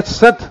 Tad Yat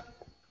Sat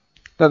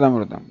Tad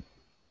Amrutam.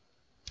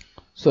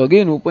 So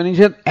again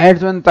Upanishad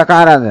adds one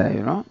takara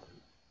there,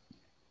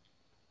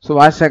 So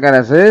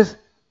Bhashyakara says,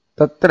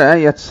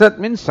 Tatra Yat Sat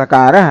means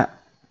Sakarah.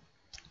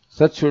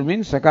 Sat should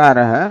mean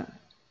Sakarah.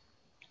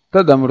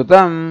 Tad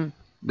Amrutam,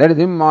 that is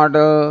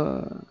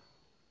immortal.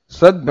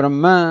 Sad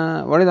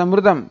Brahma, what is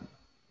Amrutam?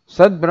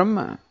 Sad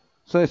Brahma.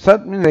 So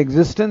Sat means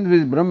existence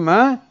with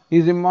Brahma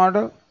is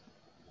immortal.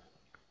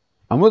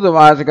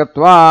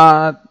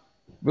 Amrutavachakatvat,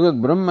 because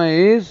Brahma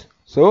is,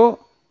 so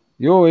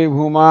Yo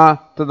Bhuma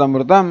Tad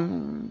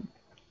Amrutam.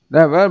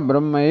 Therefore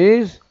Brahma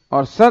is,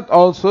 or Sat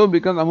also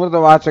becomes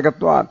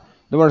Amrutavachakatvat.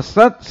 The word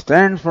Sat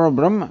stands for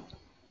Brahma,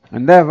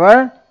 and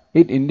therefore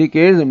it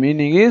indicates the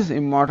meaning is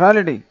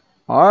immortality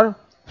or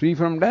free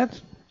from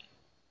death.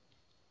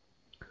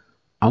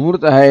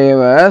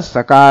 Amrutaheva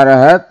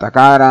sakarah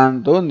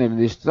takaranto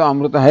nirdishto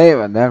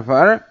amrutaheva.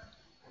 Therefore,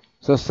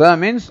 so Sa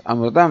means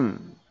Amrutam.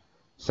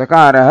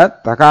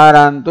 Sakarah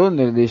takaranto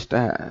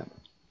nirdishtah.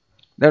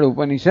 That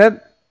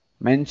Upanishad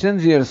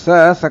mentions here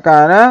Sa,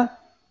 Sakara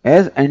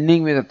as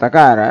ending with a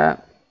Takara,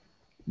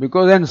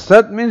 because then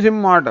Sat means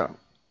immortal.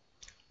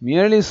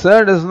 Merely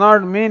Sa does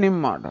not mean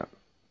immortal.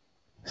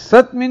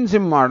 Sat means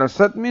immortal.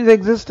 Sat means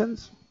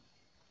existence,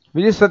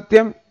 which is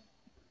Satyam,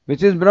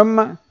 which is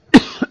Brahma,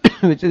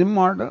 which is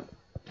immortal.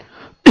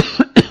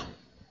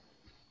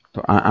 તો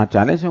આ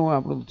ચાલે છે હું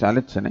આપણું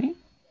ચાલે જ છે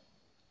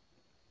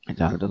નહીં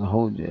ચાલતો તો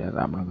હોવું જોઈએ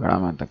આપણા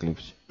ગળામાં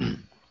તકલીફ છે.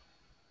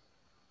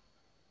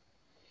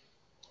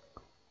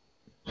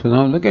 So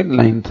now look at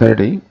line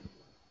 30.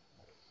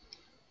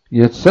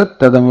 Yatsat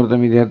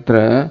tadamrutam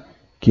idyatra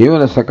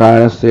kevala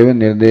sakarasya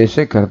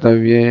nirdeshe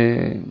kartavye.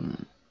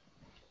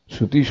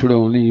 Shruti should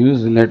only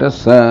use the letter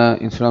Sa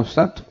instead of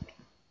Sat.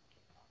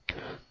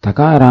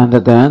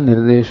 Takarandata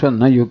nirdesha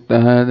na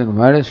yuktaha. Then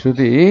why does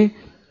Shruti,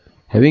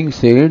 having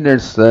said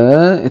that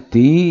Sa,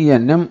 Ti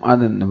and Nam are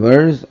the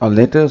words or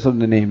letters of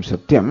the name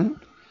Satyam,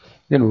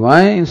 then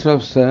why instead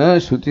of Sa,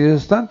 Shruti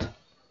is Tat?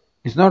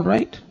 It's not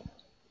right.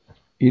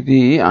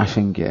 Iti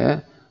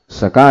ashankya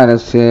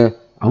sakarasya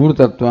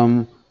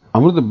amrutatvam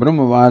amruta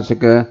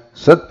brahmavachaka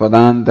sat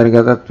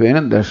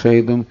padantargatatvena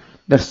darshayitum.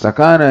 That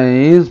sakara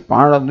is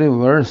part of the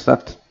word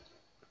Sat.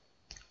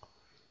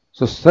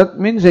 So Sat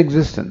means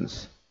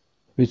existence,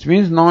 which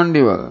means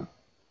non-dual,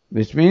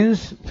 which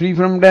means free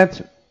from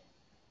death,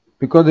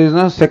 because there is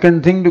no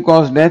second thing to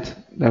cause death.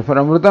 Therefore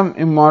Amrutam,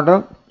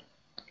 immortal.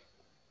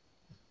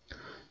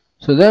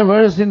 So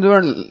therefore, since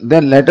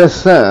the letter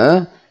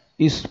Sa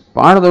is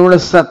part of the word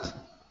Sat,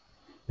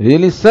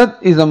 really Sat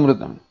is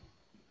Amrutam.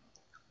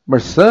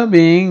 But Sa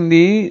being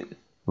the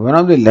one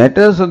of the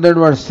letters of that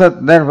word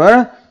Sat,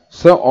 therefore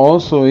Sa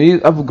also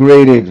is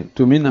upgraded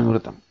to mean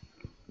Amrutam.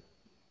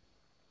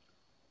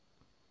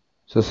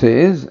 So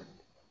says,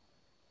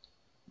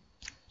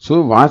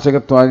 so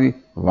Vachakatvadi,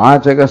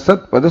 Vachaka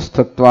Sat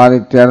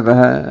Padastattvadi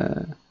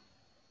ityartha.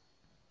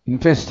 In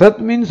fact, Sat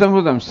means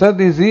Amrutam.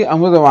 Sat is the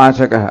Amruta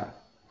Vachaka.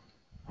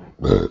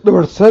 The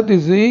word Sat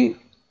is the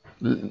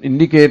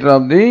indicator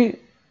of the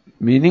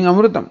meaning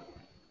Amrutam.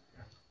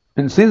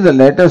 And since the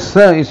letter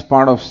Sa is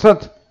part of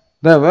Sat,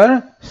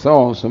 therefore Sa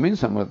also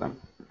means Amrutam.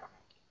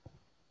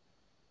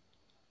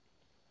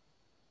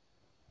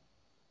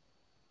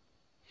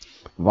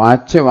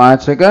 Vachya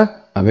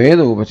Vachaka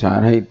Aveda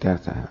Upachara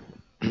ityartha.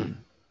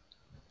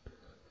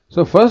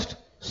 So first,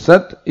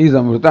 Sat is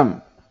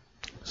Amrutam.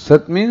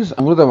 Sat means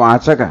Amruta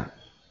Vachaka.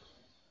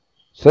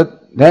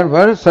 Sat,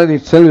 therefore Sat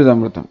itself is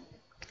Amrutam.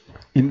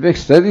 In fact,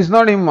 Sat is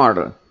not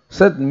immortal.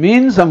 Sat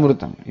means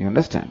Amrutam. You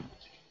understand?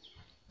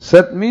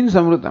 Sat means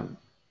Amrutam.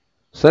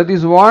 Sat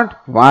is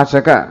what?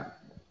 Vachaka.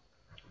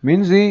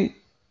 Means the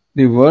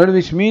word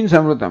which means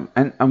Amrutam.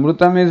 And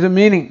Amrutam is the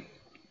meaning.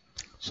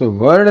 So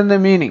word and the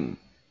meaning.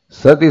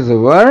 Sat is the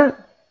word,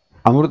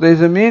 Amruta is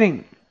the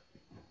meaning.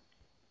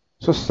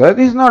 So Sat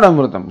is not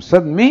Amrutam.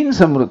 Sat means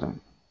Amrutam.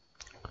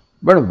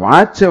 But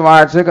Vachya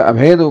Vachaka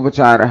Abheda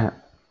Upachara.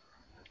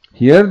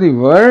 Here the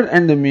word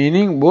and the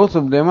meaning, both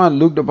of them are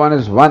looked upon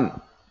as one.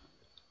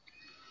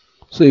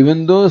 So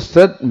even though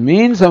Sat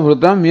means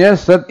Amrutam,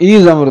 yes, Sat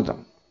is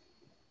Amrutam.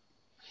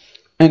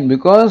 And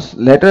because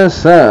letter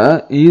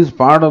Sa is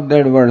part of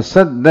that word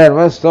Sat,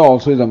 therefore Sa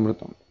also is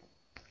Amrutam.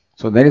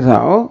 So that is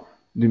how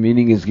the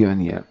meaning is given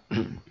here.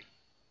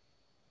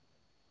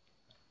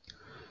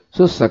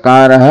 So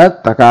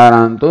Sakaraha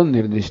Takaranto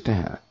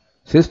Nirdishtaha.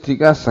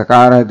 Sistika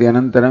Sakarahati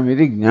Anantaram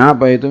iti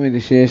Jnapaitum iti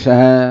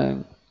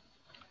Sheshaha.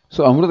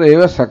 So Amruta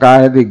eva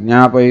Sakarahati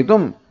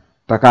Jnapaitum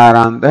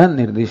Takarantaha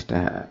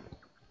Nirdishtaha.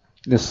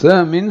 The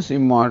Sa means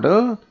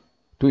immortal.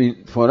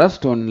 For us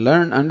to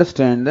learn,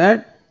 understand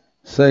that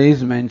Sa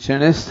is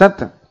mentioned as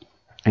Sat,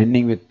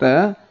 ending with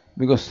Ta,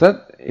 because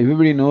Sat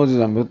everybody knows is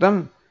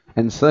Amrutam,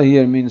 and Sa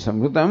here means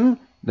Amrutam.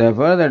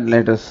 Therefore, that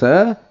letter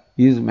Sa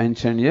is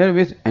mentioned here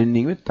with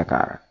ending with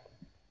Takara.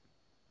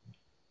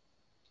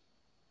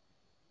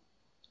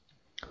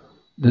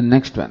 The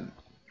next one.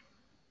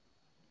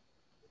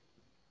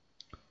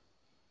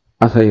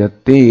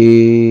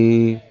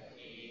 Asayati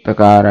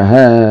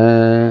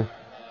Takaraha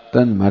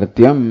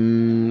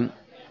Tanmartyam.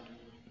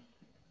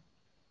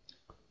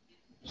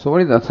 So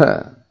what is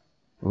Atha?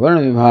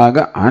 Varna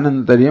Vibhaga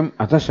Anantaryam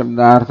Atha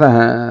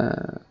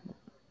Shabdartha.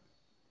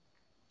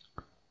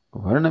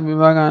 Varna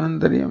Vibhaga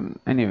Anantaryam.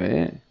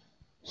 Anyway,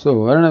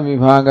 so Varna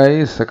Vibhaga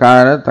is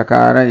Sakara,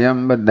 Takara,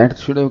 Yam, but that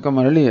should have come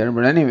earlier.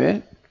 But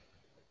anyway,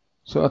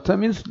 so Atha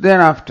means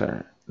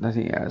thereafter.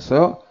 Nothing else.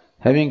 So,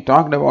 having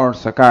talked about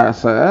Sakara,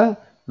 Sa,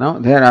 now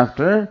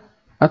thereafter,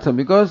 Atha,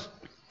 because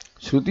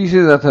Shruti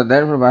says Atha,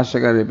 therefore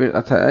Bhashyakara repeats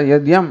Atha,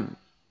 Yadyam.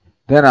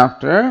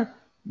 Thereafter,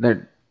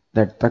 that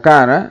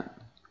Takara,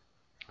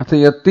 Atha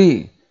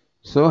Yatti.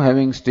 So,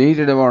 having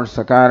stated about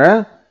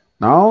Sakara,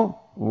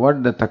 now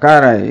what the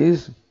Takara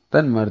is,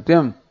 Tan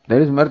Martyam,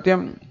 that is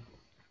Martyam.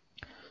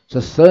 So,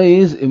 Sa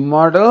is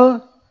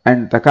immortal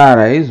and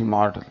Takara is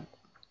mortal.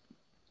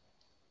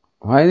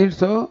 Why is it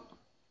so?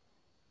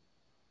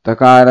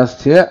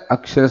 Takarasya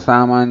akshara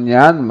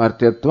samanyad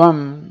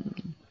martyatvam.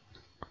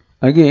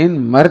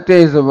 Again, martya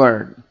is the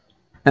word,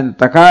 and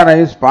takara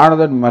is part of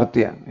that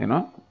martya,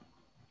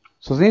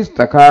 So since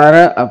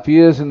takara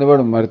appears in the word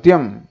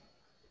martyam,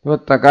 so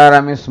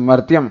takara means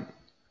martyam,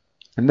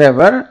 and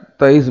therefore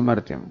ta is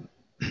martyam.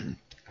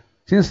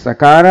 Since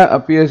takara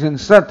appears in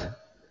sat,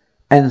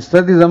 and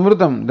sat is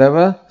amrutam,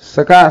 therefore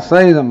sa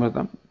is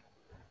amrutam.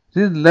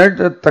 Since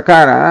letter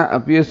takara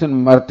appears in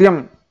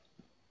martyam,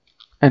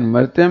 and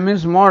martyam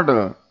means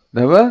mortal,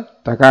 therefore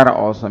takara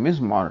also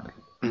means mortal.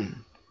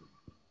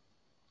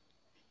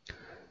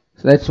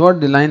 So that's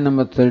what the line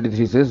number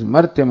 33 says.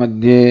 Martya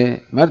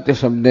madhye, martya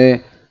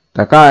shabde,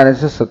 takara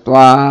sa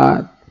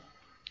satvat.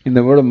 In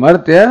the word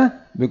martya,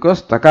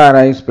 because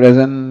takara is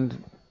present.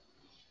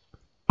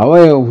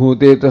 Avayava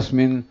bhute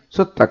tasmin.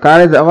 So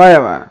takara is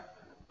avayava.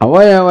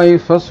 Avayava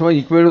is first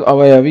equated to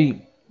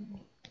avayavi.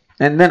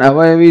 And then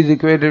avayavi is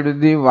equated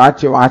with the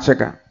vachya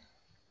vachaka.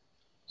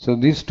 So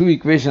these two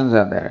equations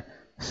are there.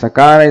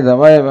 Sakara is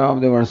avayava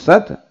of the word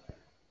sat.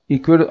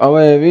 Equal to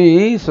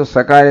avayavi, so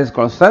sakara is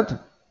called sat.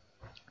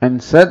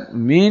 And sat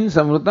means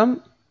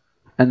amrutam.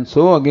 And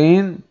so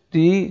again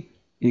the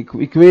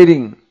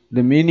equating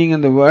the meaning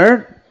in the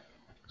word.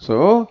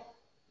 So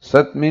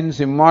sat means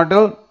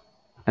immortal.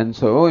 And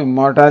so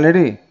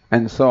immortality.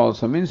 And so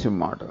also means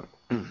immortal.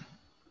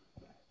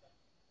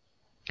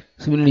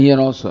 Similarly here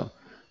also.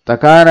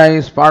 Takara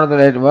is part of the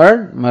right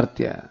word,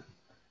 martya.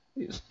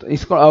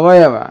 It's called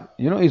avayava.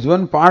 It's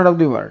one part of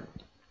the word.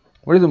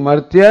 What is the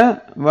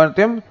martya?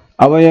 Martyam,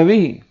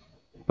 avayavi.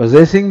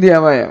 Possessing the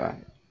avayava.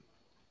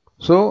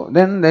 So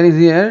then there is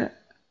here.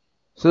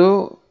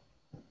 So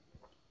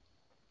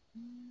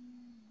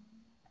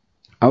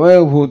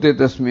avayava bhute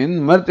tasmin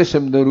martya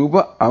shabda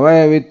rupa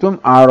avayavitvam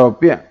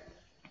aropya.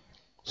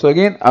 So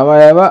again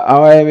avayava,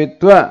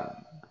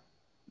 avayavitva.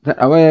 That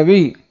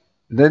avayavi,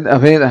 then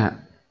avedaha.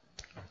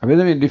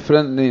 Aveda means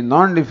different, the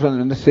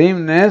non-different, the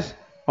sameness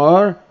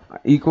or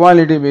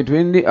equality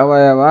between the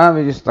avayava,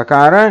 which is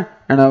takara,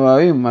 and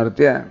avayavi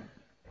martya.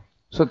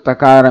 So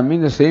takara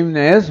means the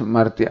sameness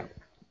martya.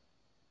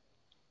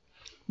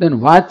 Then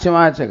vachya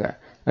vachaka.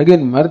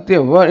 Again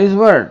martya is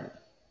word.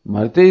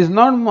 Martya is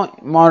not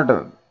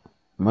mortal.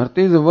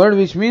 Martya is a word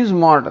which means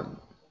mortal.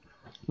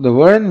 The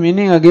word and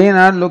meaning again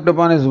are looked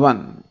upon as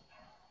one.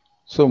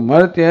 So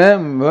martya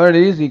word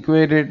is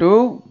equated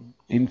to,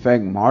 in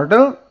fact,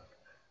 mortal.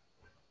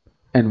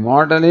 And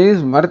mortal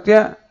is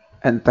Martya,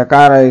 and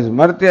Takara is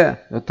Martya,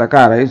 so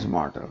Takara is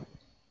mortal.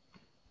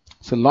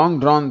 It's a long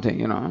drawn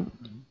thing,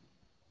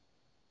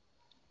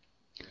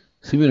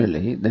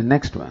 Similarly, the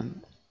next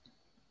one.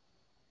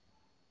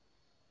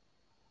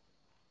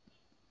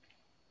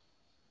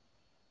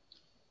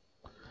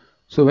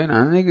 So when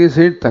Anandagiri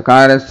said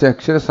Takarasya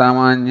Akshara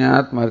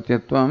Samanyat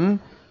Martyatvam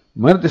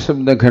Martya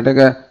Shabda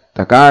Ghataka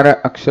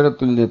Takara Akshara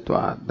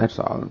Tulyatva. That's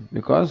all.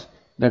 Because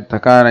that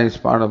Takara is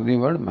part of the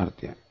word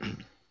Martya.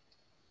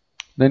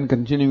 Then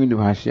continuing with the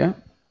Bhashya.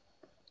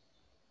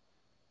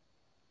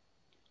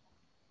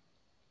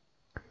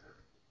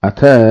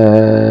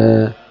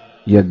 Atha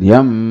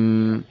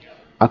Yadyam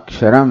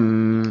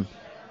Aksharam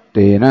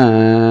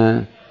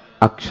Tena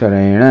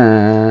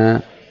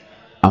Aksharena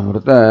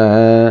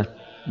Amrita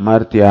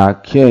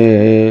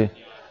Martyakhe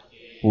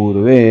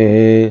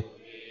Purve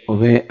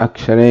Uve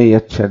Akshare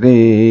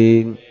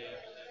Yachade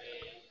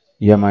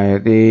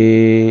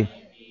Yamayati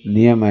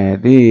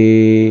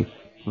Niyamayati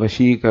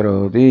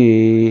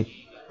Vashikaroti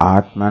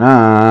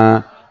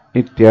Atmana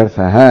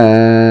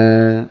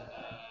Ityarthaha.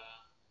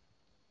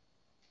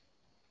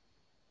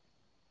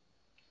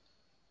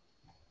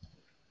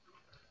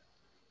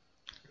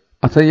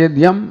 Athayad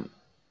Yam.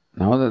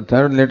 Now the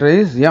third letter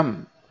is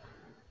Yam.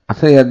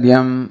 Athayad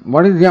Yam.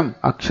 What is Yam?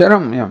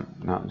 Aksharam Yam.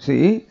 Now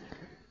see,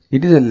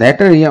 it is a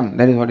letter Yam.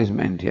 That is what is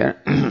meant here.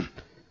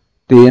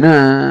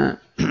 Tena.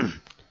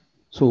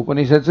 So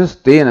Upanishad says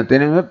Tena.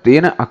 Tena means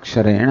Tena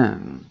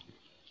Aksharena.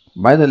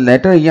 By the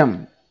letter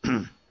Yam.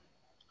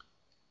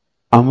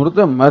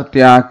 Amruta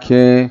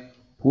Martyakhe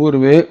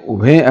Purve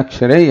Ubhe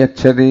Akshare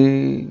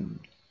Yachadi.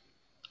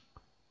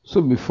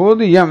 So before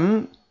the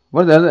Yam,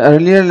 what are the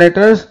earlier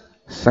letters?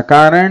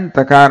 Sakara and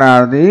Takara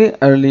are the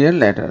earlier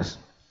letters.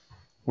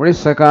 What is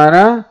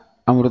Sakara?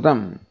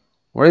 Amrutam.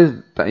 What is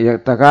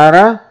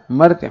Takara?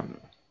 Martyam.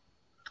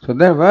 So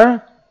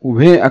therefore,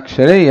 Ubhe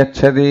Akshare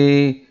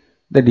Yachadi.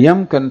 That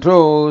Yam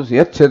controls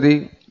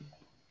Yachadi.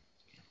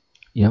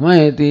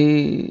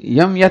 Yamayati.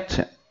 Yam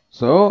Yach.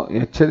 So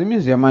Yachadi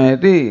means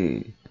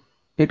Yamayati.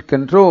 It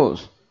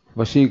controls.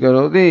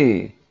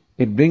 Vashikaroti.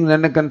 It brings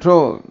under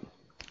control.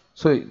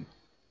 So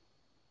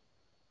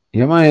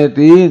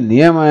Yamayati,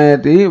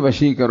 Niyamayati,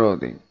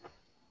 Vashikaroti.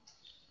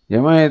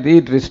 Yamayati,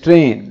 it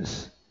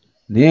restrains.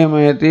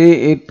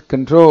 Niyamayati, it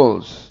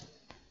controls.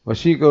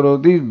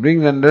 Vashikaroti, it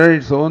brings under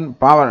its own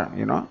power,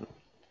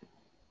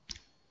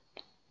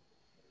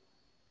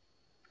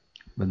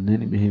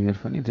 Bandhani behavior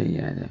funny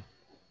thing.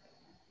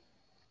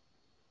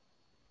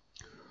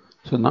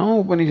 So now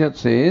Upanishad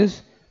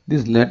says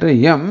this letter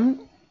Yam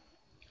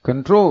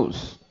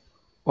controls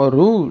or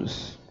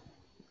rules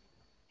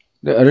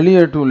the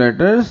earlier two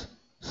letters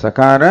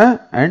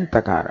Sakara and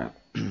Takara.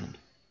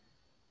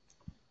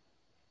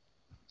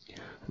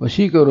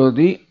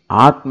 Vashikaroti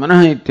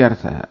Atmanah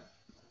Ityartha.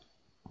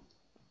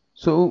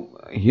 So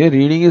here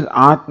reading is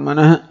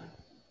Atmanah.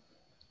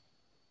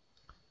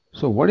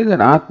 So what is that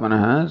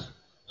Atmanah?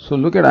 So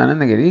look at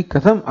Anandagiri.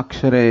 Katham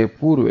Akshare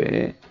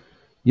Purve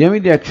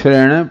Yamiti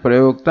Aksharena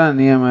Prayokta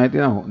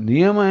Niyamayati.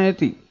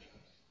 Niyamayati.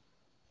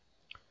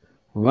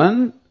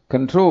 One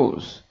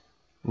controls.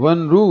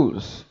 One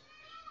rules.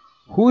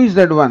 Who is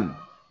that one?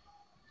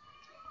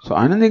 So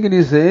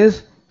Anandagiri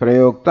says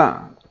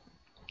Prayokta.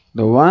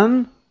 The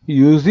one who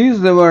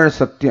uses the word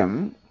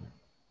Satyam,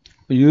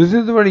 who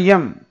uses the word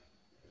Yam.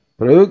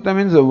 Prayokta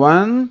means the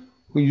one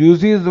who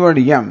uses the word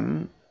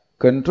Yam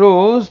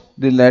controls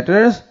the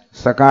letters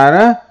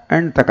Sakara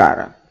and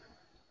Takara.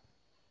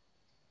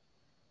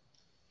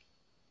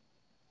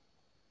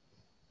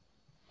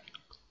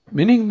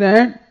 Meaning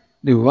that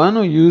the one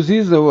who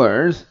uses the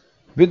words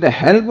with the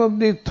help of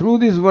through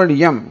this word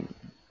Yam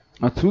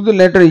or through the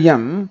letter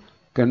Yam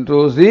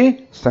controls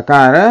the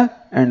Sakara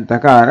and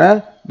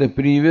Takara, the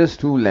previous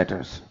two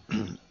letters.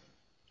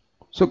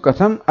 So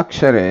Katham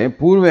Akshare,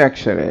 Purve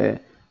Akshare,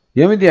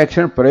 Yamiti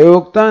Akshar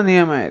Prayokta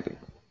Niyamayati.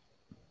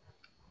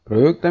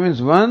 Prayokta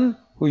means one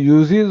who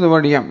uses the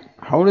word Yam.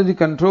 How does he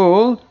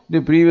control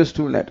the previous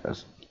two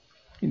letters?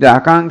 The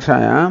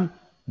Akankshayam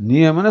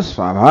Niyamana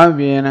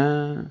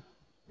Swabhavyena.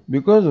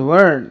 Because the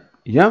word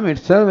Yam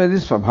itself has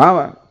this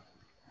Swabhava.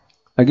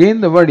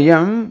 Again the word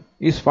Yam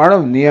is part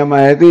of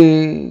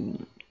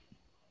Niyamayati.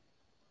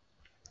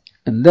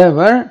 And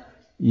therefore,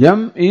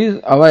 Yam is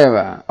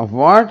Avayava of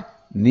what?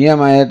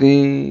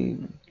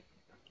 Niyamayati.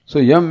 So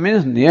Yam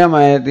means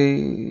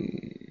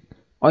Niyamayati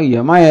or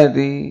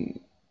Yamayati.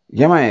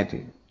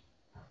 Yamayati,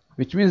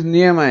 which means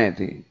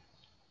Niyamayati,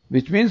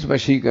 which means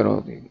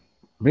Vashikaroti,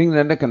 brings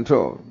under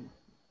control.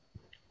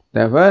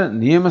 Therefore,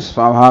 Niyama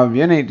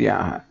Svabhavyana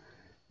Ityaha.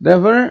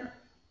 Therefore,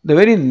 the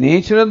very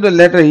nature of the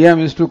letter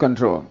Yam is to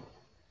control.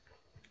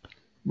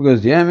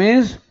 Because Yam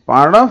is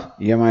part of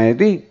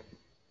Yamayati.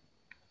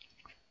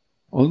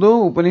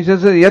 Although Upanishad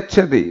says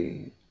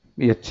Yachati,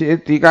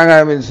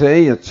 Tikaka will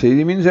say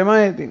Yachati means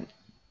Yamayati.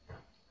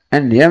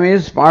 And Yam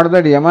is part of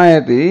that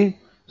Yamayati,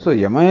 so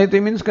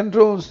Yamayati means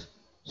controls.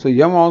 So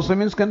Yam also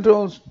means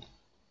controls.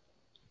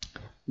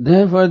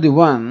 Therefore, the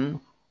one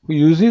who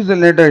uses the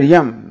letter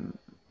Yam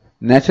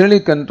naturally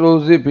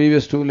controls the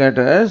previous two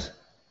letters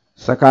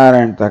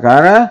Sakara and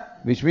Takara,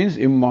 which means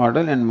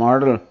immortal and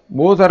mortal,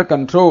 both are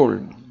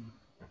controlled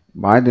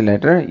by the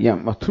letter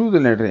Yam or through the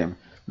letter Yam.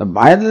 The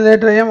by the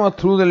letter Yam or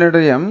through the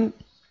letter Yam,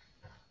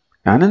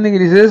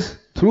 Anandagiri says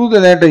through the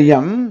letter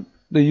Yam,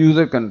 the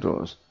user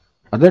controls.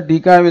 Other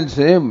Tika will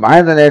say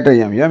by the letter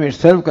Yam, Yam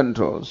itself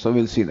controls. So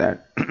we'll see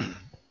that.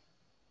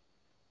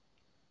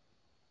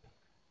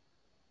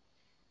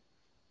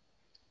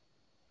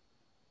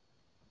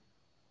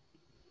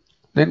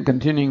 Then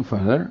continuing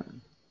further,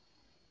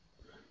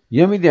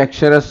 Yam iti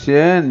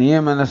aksharasya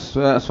niyamana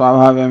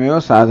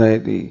swabhavyameva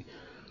sadhayati.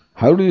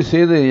 How do you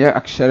say the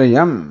akshara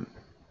Yam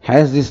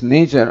has this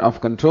nature of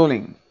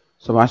controlling?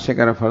 So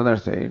Bhashyakara further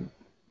said,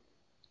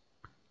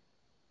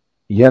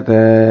 Yat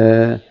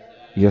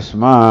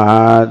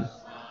yasmad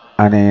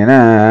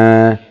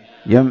anena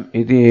Yam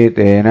iti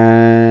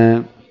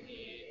etena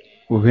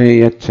ubhe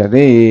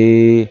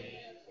yachade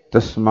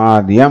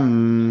tasmad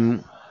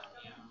Yam.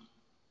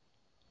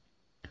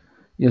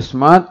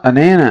 Yasmat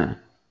anena,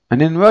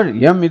 anen word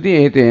Yam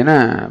iti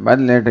etena, by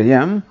the letter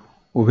Yam,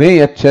 ubhe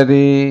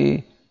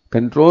yachadi,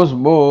 controls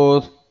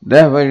both,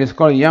 therefore it is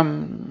called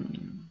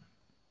Yam.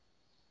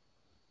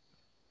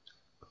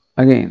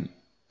 Again,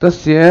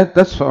 tasya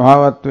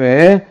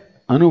tatsvabhavatve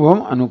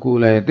anubhavam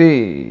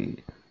anukulayate.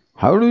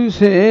 How do you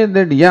say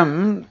that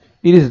Yam,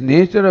 it is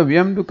nature of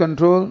Yam to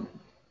control?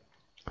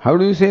 How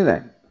do you say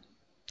that?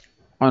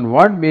 On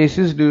what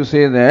basis do you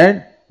say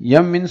that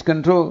Yam means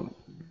control?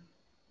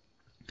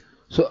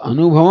 So,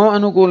 anubhava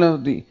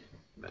anukulavati.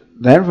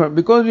 Therefore,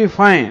 because we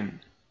find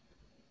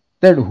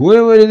that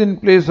whoever is in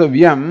place of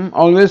Yam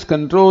always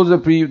controls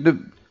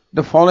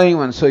the following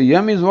one. So,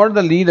 Yam is what?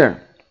 The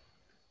leader.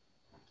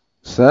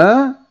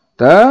 Sa,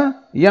 ta,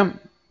 Yam.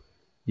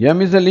 Yam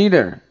is the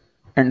leader.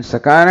 And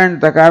Sakara and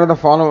Takara the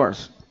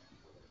followers.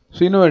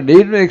 So, in our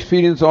day-to-day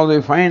experience also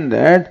we find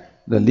that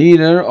the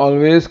leader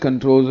always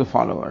controls the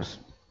followers.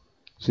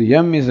 So,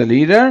 Yam is the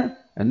leader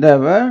and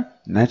therefore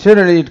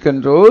naturally it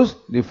controls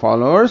the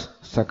followers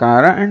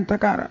Sakara and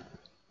Takara.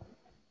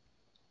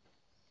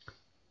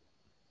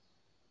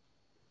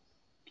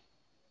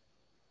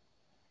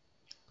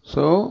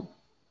 So,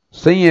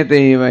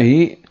 Sanyate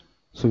ivahi.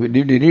 So,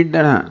 did you read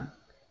that? Huh?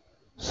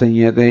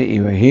 Sanyate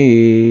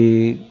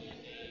ivahi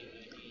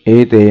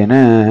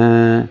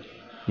etena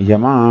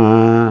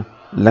yama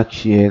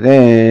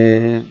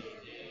lakshyete.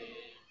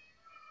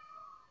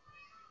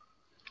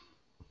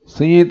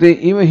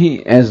 Sanyate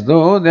ivahi, as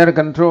though they are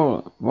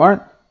controlled.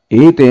 What?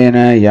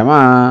 Etena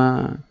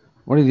yama.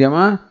 What is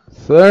yama?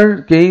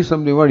 Third case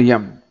of the word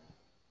yam.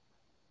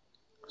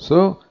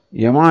 So,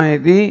 yama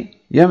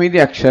iti, yam iti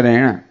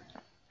aksharena.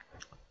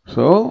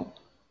 So,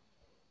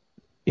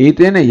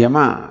 etena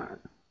yama.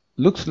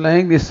 Looks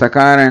like the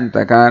Sakara and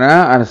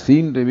Takara are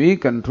seen to be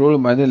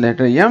controlled by the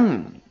letter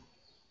Yam,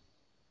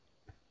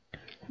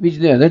 which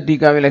the other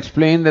Tika will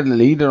explain that the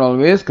leader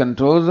always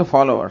controls the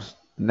followers.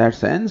 In that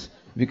sense,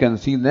 we can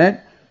see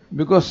that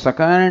because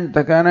Sakara and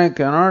Takara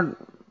cannot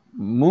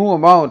move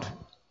about,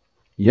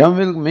 Yam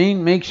will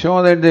make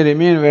sure that they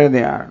remain where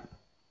they are.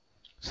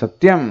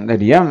 Satyam,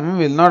 that Yam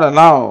will not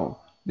allow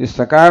the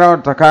Sakara or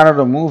Takara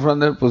to move from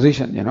their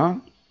position,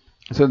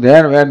 So they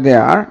are where they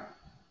are,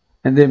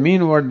 and they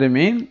mean what they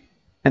mean,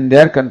 and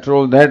they are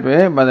controlled that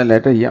way by the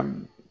letter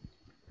Yam.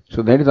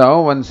 So that is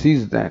how one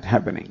sees that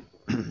happening.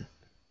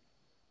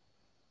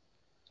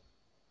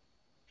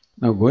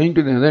 Now going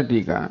to the other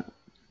Tika,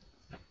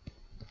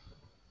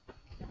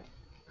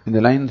 in the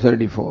line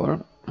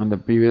 34, on the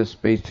previous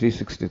page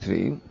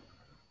 363,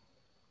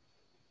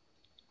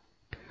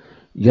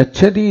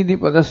 Yachati iti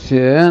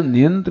padasya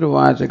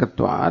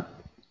niyantruvachakatvat.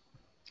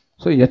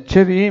 So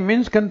Yachati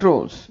means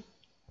controls.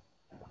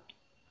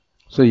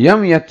 So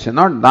Yam Yacha,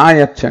 not Da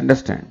Yacha,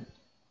 understand.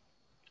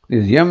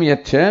 This Yam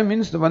Yacha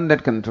means the one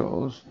that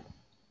controls.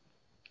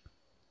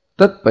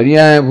 Tat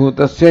paryaya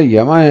bhutasya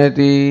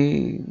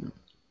yamayati.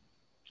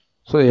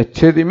 So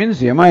Yachati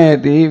means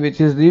yamayati, which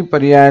is the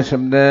paryaya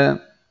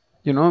shabda,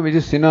 which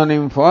is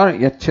synonym for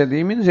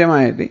Yachati means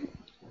yamayati.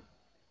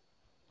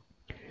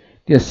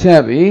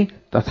 Yasyapi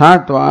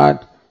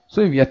tathatvat.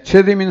 So if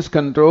Yachati means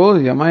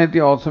controls,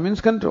 yamayati also means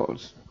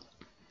controls.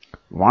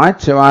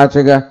 Vachya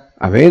vachaga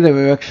aveda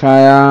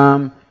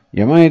vivakshayam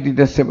yamayati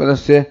tasya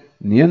padasya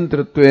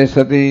niyantritve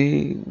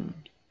sati.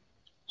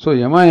 So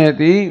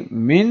yamayati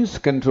means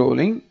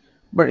controlling,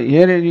 but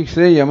here you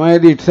say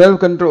yamayati itself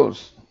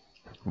controls.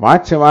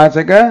 Vachya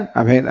vachaka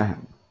abheda.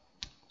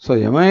 So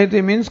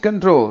yamayati means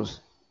controls.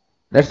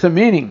 That's the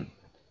meaning.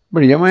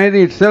 But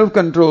yamayati itself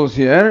controls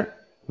here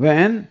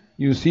when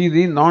you see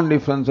the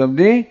non-difference of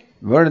the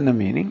word and the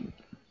meaning.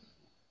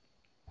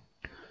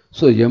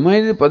 So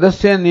yamayati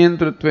padasya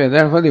niyantritve,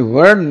 therefore the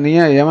word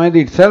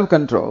yamayati itself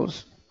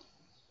controls.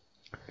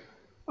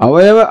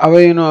 Avayava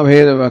avayino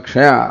abheda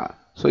vakshaya.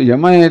 So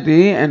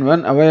yamayati and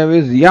one avayava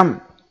is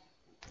yam.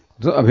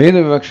 So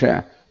abheda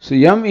vakshaya. So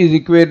yam is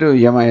equated to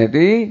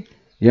yamayati.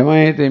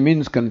 Yamayati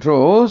means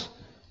controls.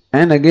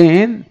 And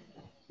again,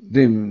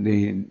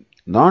 the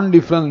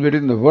non-difference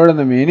between the word and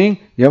the meaning,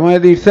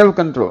 yamayati itself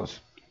controls.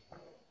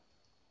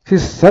 See,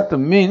 sat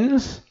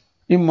means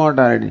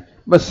immortality.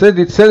 But Sat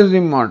itself is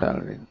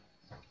immortality.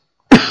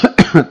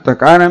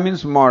 Takara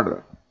means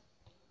mortal.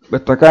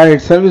 But Takara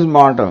itself is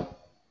mortal.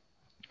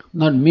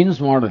 Not means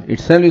mortal,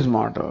 itself is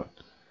mortal.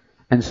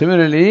 And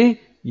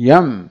similarly,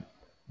 Yam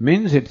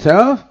means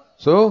itself,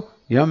 so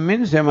Yam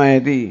means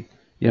Yamayati.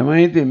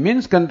 Yamayati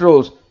means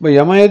controls, but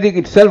Yamayati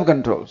itself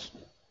controls.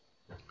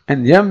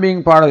 And Yam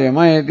being part of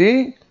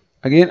Yamayati,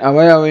 again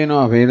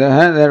Avayavino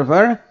Avedaha,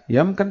 therefore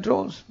Yam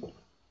controls.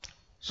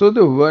 So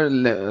the word,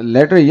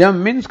 letter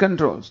Yam means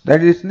controls,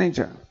 that is its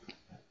nature.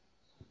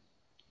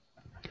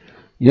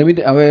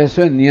 Yamiti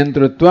Avayasva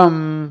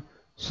Niyantrutvam,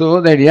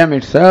 so that Yam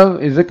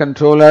itself is a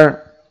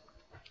controller.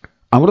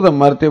 Amruta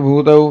Martya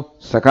Bhutau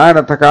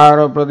Sakara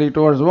Takara Prati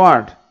towards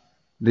what?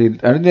 The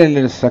earlier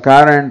letter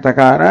Sakara and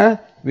Takara,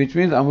 which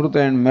means Amruta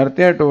and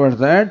Martya, towards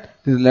that,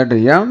 this letter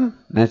Yam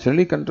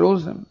naturally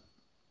controls them.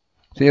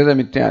 Sayada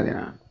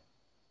Mityadina.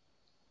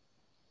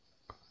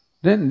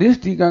 Then this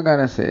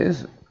Tikakara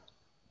says,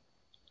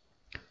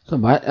 so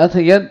Atha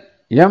Yad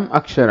Yam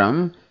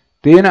Aksharam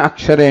Tena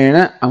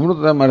Aksharena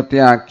Amruta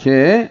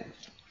Martyakhe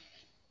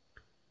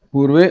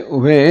Purve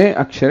Ube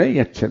Akshare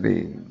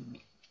Yachati.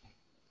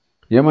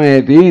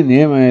 Yamayati,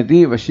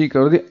 Niyamayati,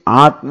 Vashikaroti,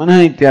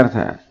 Atmana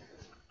ityartha.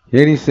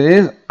 Here he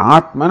says,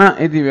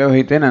 Atmana iti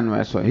vyavahitena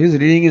anvaya. So his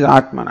reading is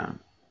Atmana.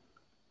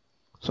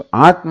 So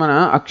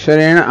Atmana,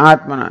 Aksharena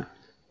Atmana.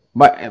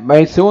 By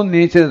its own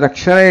nature, the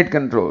Akshara it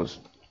controls.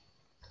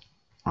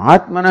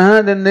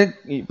 Atmana, then the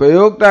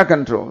Payokta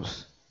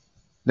controls.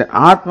 The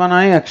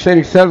Atmana, Akshar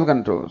itself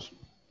controls.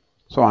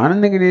 So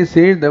Anandagiri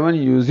said that when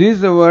he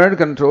uses the word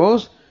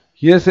controls,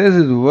 here says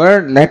his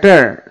word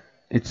letter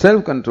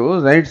itself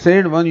controls. Right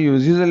side, one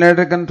uses the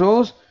letter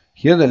controls,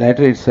 here the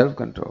letter itself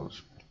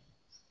controls.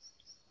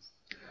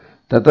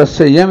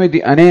 Tatasya yam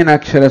iti anena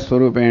akshara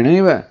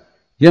swarupenaiva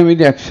yam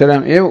iti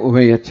aksharam eva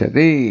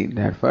ubhayachati.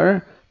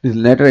 Therefore, this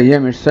letter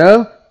yam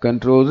itself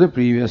controls the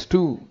previous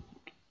two.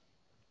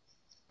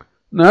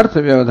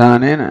 Nartha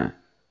vyavadhanena.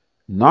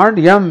 Not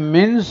yam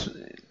means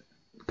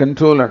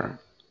controller.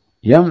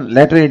 Yam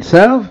letter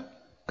itself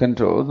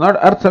controls, not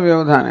artha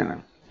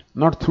vyavadhanena.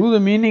 Not through the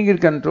meaning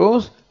it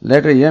controls,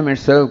 letter Yam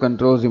itself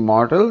controls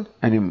immortal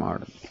and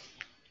immortal.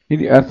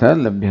 Iti artha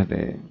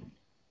labhyate.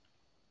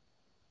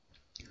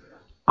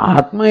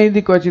 Atma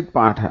iti kvachit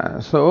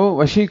patha. So,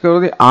 vashi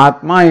karoti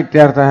atma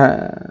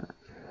ityartha.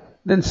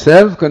 Then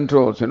self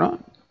controls,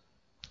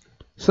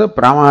 So,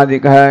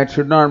 pramadika, it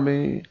should not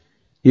be.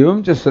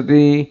 Ivam cha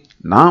sati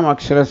nam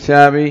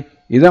aksharasyavi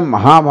idam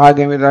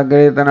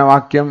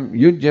mahabhagyamidagretana vakyam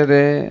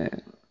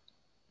yujyate.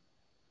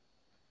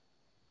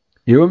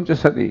 Ivam cha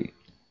sati.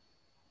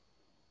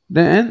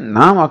 Then,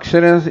 Nam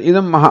Aksharas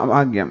Idam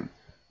Mahabhagyam.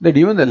 That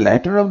even the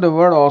letter of the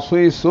word also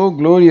is so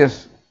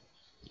glorious.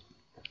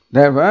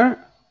 Therefore,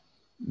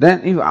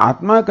 then if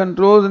Atma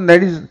controls,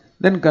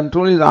 then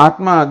control is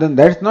Atma, then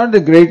that's not the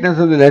greatness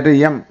of the letter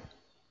Yam.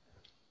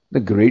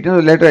 The greatness of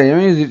the letter Yam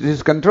is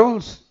its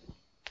controls.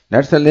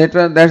 That's the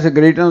greatness of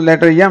the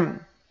letter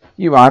Yam.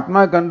 If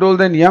Atma controls,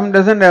 then Yam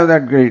doesn't have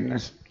that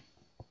greatness.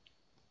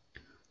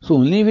 So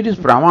only if it is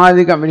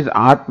Pramadikam, it is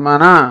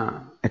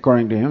Atmana,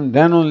 according to him,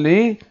 then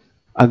only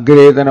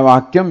Agretana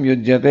Vakyam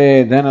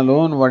Yujyate, then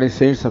alone what is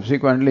said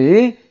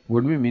subsequently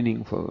would be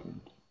meaningful.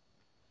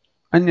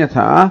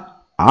 Anyatha,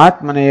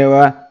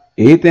 Atmaneva,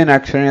 Eten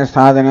Aksharya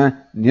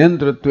Sadhana,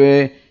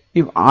 Nyantrutve.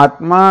 If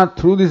Atma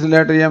through this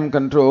letter Yam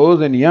controls,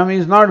 then Yam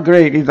is not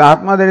great, it's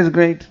Atma that is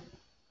great.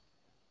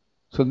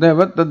 So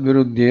therefore, Tad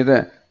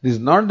Viruddhyeta. This is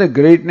not the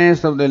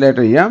greatness of the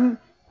letter Yam,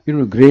 it is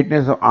the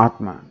greatness of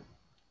Atma.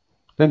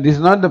 Then this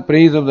is not the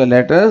praise of the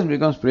letters,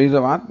 becomes praise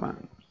of Atma.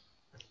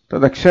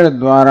 Tad Akshara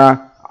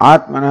Dwara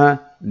Atmana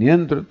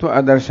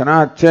Niyantrutva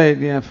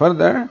Adarshanacha.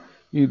 Further,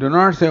 you do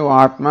not say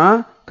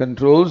Atma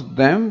controls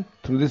them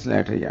through this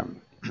letter Yam.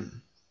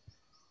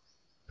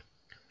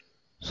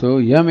 So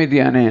Yam iti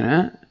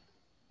anena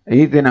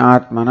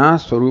Aitina Atmana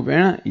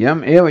Swarupena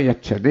Yam eva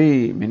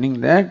yachati,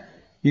 meaning that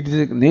it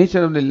is the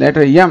nature of the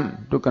letter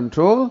Yam to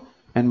control,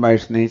 and by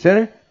its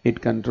nature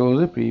it controls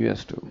the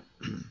previous two.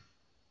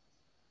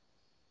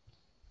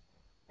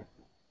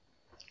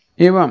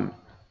 Evam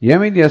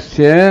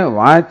Yamidyasya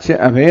Vachya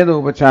Abheda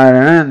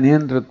Upacharana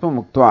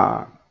Niyantritva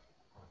Muktva.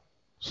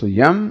 So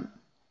Yam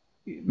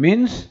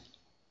means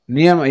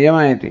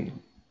Yamayati.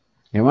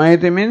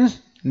 Yamayati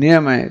means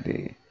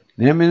Niyamayati.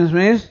 Niyam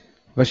means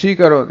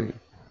Vashikaroti.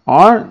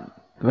 Or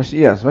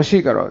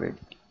Vashikaroti.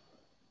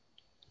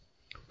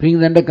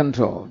 Brings under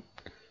control.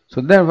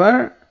 So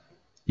therefore,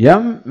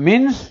 Yam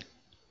means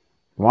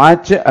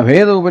Vachya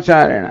Abheda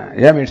Upacharana.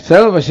 Yam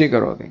itself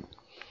Vashikaroti.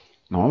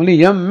 Normally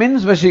Yam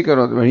means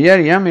Vashikaroti, but here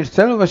Yam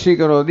itself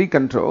Vashikaroti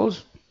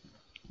controls.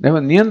 Therefore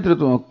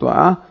Niyantritva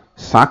Muktva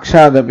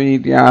Sakshadapi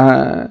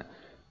Ityaha.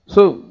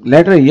 So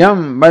letter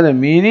Yam, by the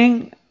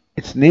meaning,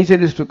 its nature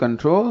is to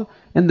control,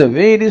 and the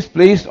way it is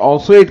placed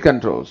also it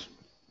controls.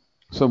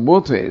 So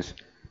both ways.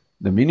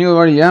 The meaning of the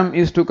word Yam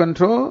is to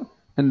control,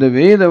 and the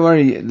way the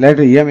word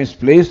letter Yam is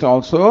placed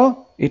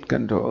also it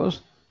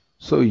controls.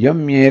 So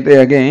Yam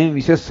Yete again,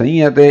 we say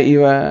Sanyate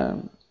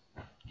Iva.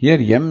 Here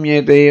yam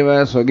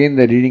yeteva, so again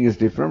the reading is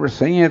different, but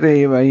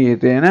sanyeteva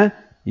yetena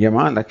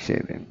yama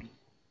lakshete.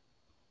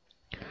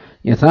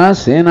 यथा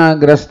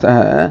सेनाग्रस्तः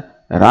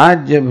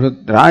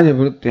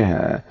राजभृत्यः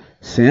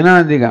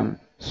सेनादिगं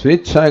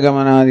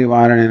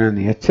स्वेच्छागमनादिवारणेन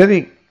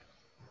नियच्छति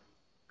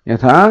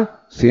यथा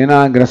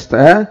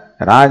सेनाग्रस्तः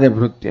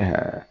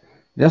राजभृत्यः.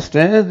 Just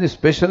as the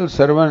special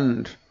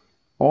servant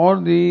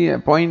or the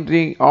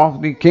appointee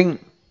of the king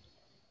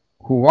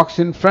who walks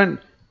in front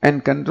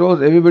and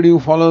controls everybody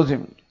who follows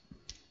him.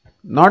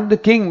 Not the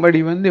king, but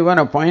even the one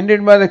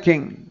appointed by the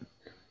king.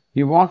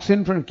 He walks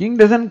in front. King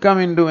doesn't come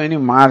into any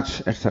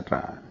march,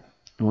 etc.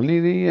 Only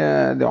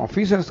the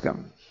officers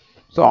come.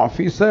 So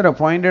officer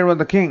appointed by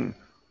the king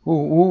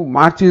who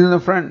marches in the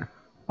front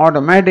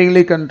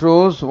automatically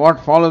controls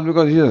what follows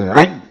because he says,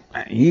 right,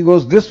 he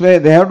goes this way,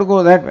 they have to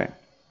go that way.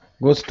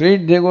 Go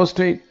straight, they go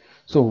straight.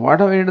 So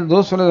whatever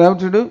those fellows have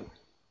to do.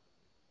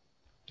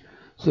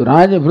 So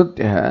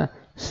Rajabhritya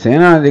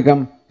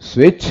Senadikam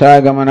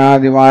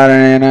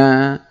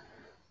Swechagamanadivaranena,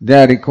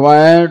 they are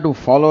required to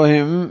follow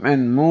him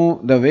and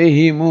move the way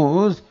he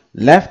moves.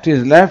 Left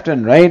is left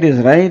and right is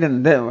right,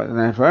 and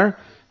therefore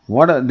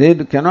they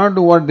cannot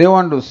do what they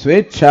want to.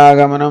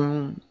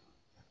 Swechagamanam.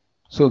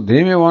 So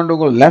they may want to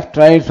go left,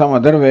 right, some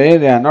other way.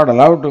 They are not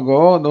allowed to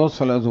go, those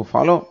fellows who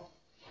follow.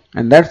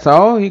 And that's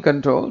how he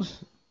controls.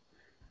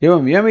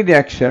 Evam yamiti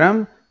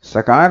aksharam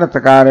sakara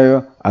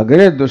takarayo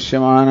agre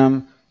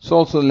dushyamanam. So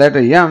also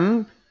letter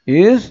yam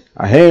is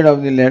ahead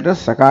of the letters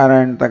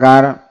sakara and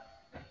takara.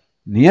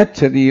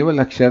 Niyachati eva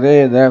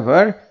lakshate.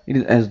 Therefore, it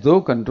is as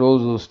though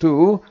controls those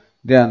two.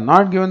 They are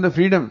not given the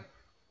freedom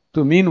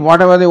to mean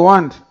whatever they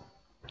want.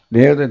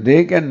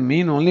 They can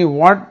mean only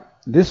what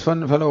this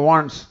one fellow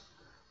wants.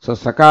 So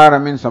sakara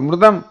means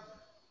amrutam,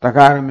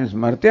 takara means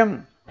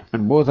martyam,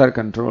 and both are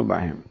controlled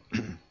by him.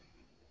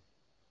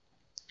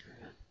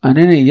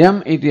 Anena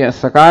yam iti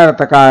sakara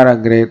takara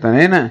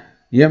gretanena.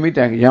 Yam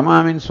iti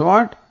yama means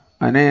what?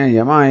 Anena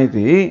yama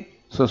iti.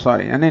 So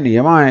sorry, anena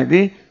yama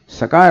iti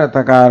sakara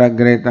takara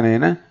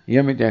gretanena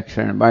yam iti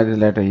aksharan. By the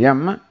letter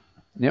yam,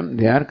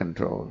 they are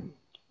controlled.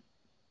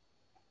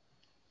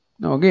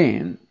 Now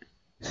again,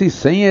 see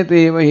sanyate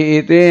eva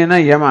etena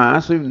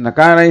yama. So if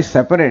nakara is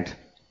separate,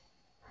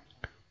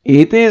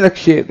 ete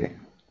lakshete.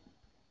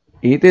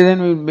 Ete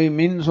then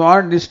means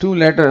what? These two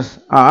letters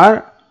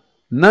are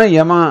na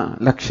yama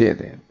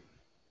lakshete.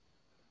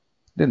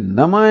 Then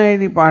nama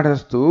iti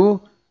patastu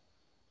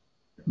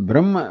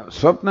brahma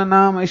swapna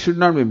nam. It should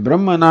not be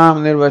brahma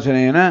nam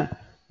nirvachanena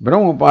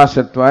brahma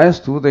upasatvaya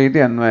stuta iti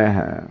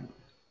anvaya.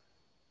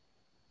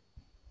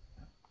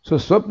 So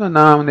swapna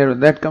nam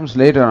that comes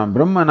later on.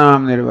 Brahma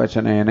nam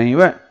nirvachanena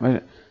iva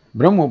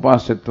brahma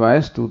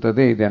upasatvaya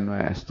stutate iti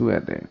anvaya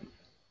stuyate.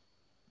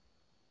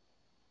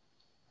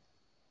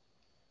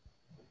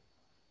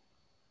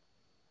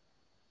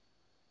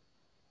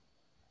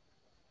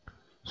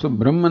 So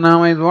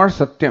Brahmanama is what?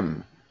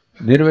 Satyam.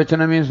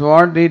 Nirvachana means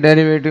what? The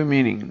derivative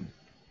meaning.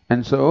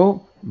 And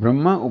so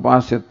Brahma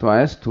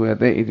upasatvaya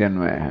stuyate iti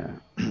anvaya.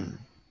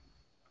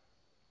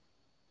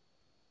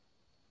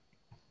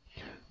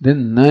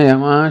 Then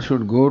Nayama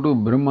should go to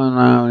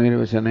Brahmanama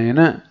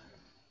nirvachanena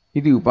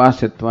iti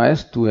upasatvaya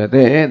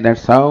stuyate.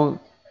 That's how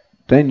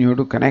then you have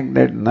to connect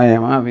that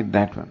Nayama with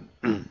that one.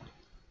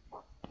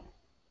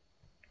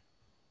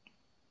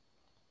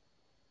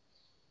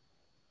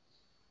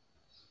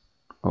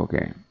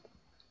 Okay.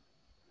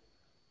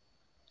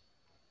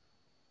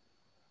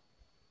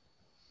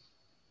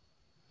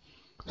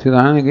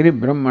 Siddhanagiri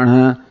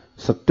Brahmana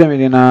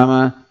Satyamiti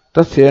Nama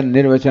Tasya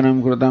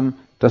Nirvachanam Krutam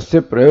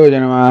Tasya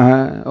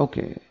Prayojanamaha.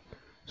 Okay.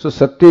 So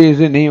Satya is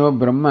the name of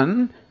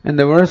Brahman, and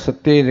the word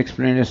Satya is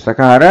explained as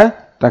Sakara,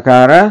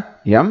 Takara,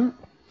 Yam.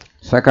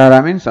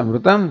 Sakara means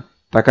Amrutam,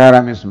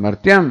 Takara means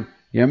Martyam,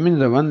 Yam means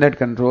the one that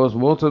controls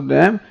both of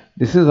them.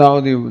 This is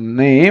how the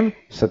name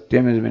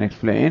Satyam has been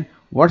explained.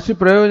 What's the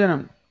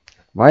Prayojanam?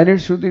 Why did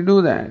Shruti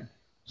do that?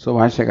 So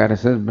Bhashyakara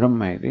says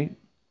Brahma iti.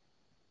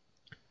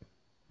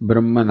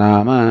 Brahma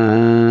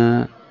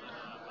nama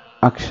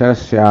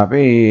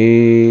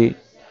aksharasyapi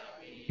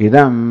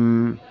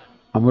idam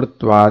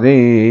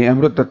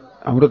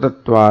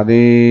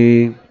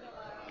amrutattvade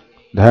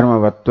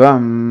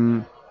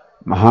dharmavatvam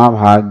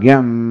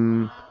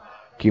mahabhagyam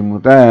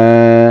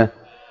kimuta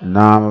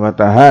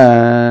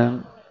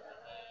namavatah.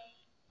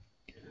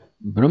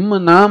 Brahma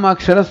nama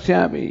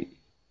aksharasyapi.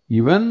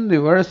 Even the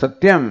word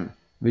Satyam,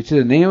 which is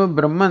the name of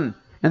Brahman,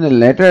 and the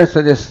letter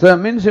suggests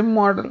means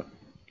immortal.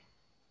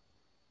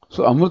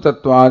 So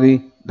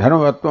Amrutatvadi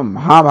Dharmavatvam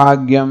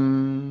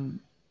Mahabhagyam.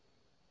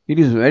 It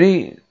is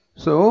very,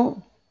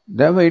 so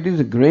therefore it is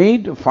a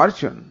great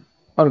fortune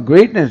or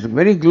greatness,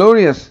 very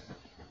glorious,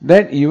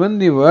 that even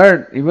the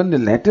word, even the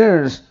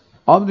letters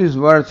of this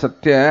word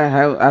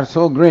Satya are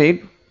so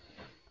great.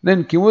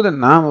 Then Kimuda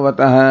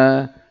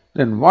Namavataha.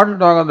 Then what to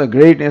talk of the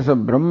greatness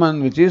of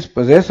Brahman, which is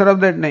possessor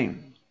of that name.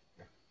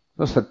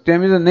 So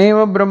Satyam is the name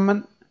of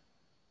Brahman.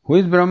 Who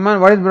is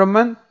Brahman? What is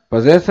Brahman?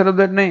 Possessor of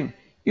that name.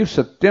 If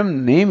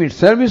Satyam name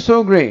itself is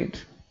so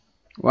great,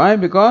 why?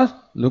 Because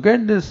look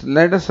at this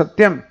letter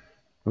Satyam,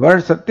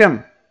 word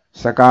Satyam.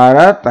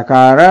 Sakara,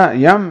 Takara,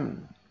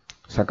 Yam.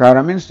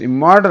 Sakara means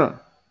immortal.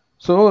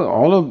 So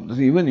all of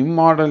even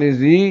immortal is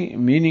the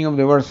meaning of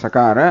the word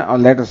Sakara or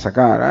letter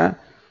Sakara.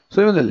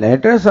 So even the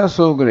letters are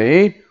so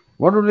great,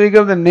 what would we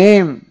give the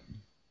name?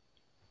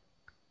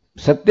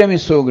 Satyam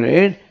is so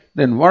great,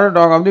 then what to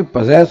talk of the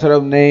possessor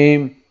of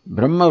name?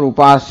 Brahma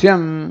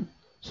Rupasyam.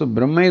 So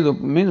Brahma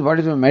means what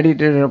is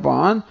meditated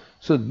upon.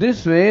 So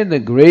this way the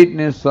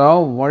greatness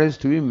of what is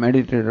to be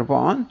meditated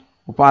upon,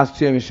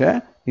 Upasya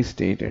Vishaya, is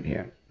stated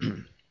here.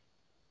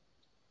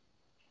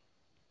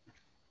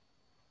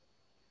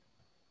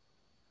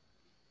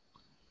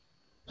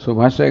 So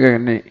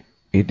Bhashyaka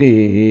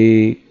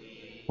iti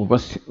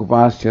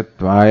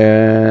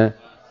upasyattvaya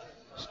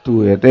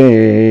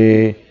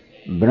stuyate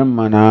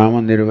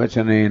brahmanama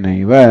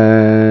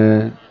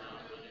nirvacanenaiva.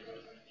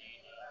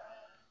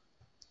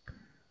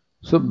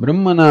 So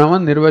brahmanama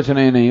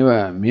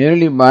nirvacanenaiva,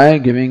 merely by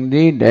giving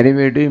the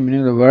derivative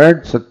meaning of the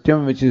word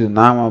satyam, which is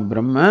nama of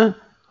Brahma,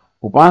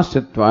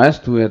 upasyattvaya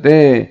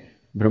stuyate,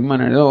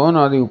 Brahman alone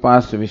or the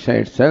upasya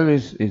Vishaya itself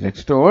is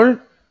extolled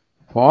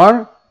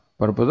for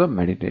purpose of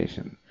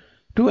meditation,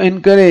 to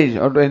encourage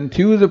or to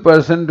enthuse a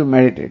person to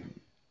meditate.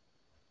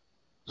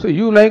 So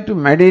you like to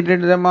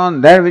meditate them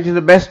on that which is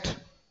the best.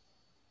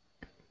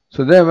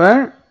 So there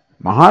were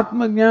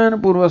Mahatma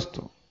Jnana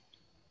Purvastu.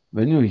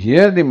 When you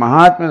hear the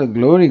Mahatma, the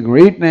glory,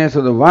 greatness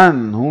of the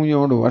one whom you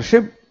want to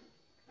worship,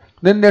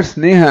 then that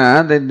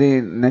sneha, that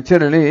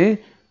naturally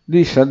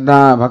the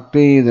Shraddha,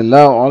 Bhakti, the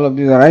love, all of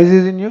these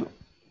arises in you.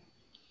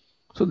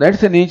 So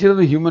that's the nature of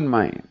the human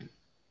mind.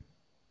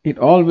 It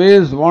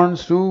always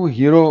wants to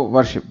hero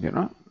worship,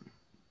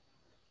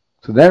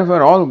 So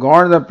therefore all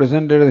gods are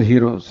presented as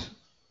heroes.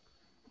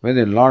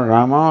 Whether Lord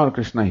Rama or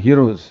Krishna,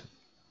 heroes.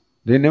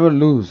 They never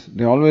lose,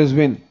 they always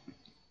win.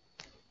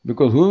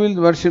 Because who will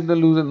worship the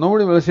loser?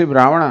 Nobody will worship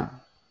Ravana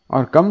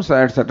or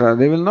Kamsa, etc.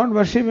 They will not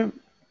worship him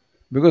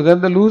because they are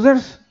the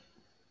losers.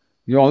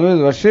 You always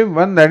worship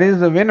one that is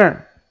the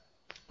winner,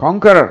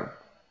 conqueror,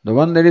 the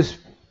one that is.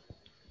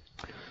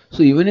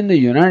 So even in the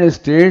United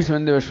States,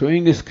 when they were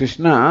showing this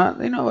Krishna,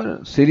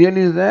 serial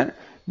is there,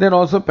 then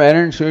also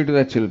parents show it to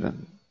their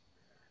children.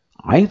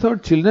 I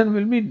thought children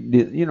will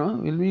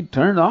be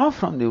turned off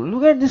from the,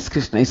 look at this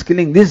Krishna, he's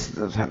killing this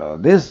fellow,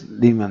 this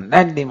demon,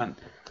 that demon.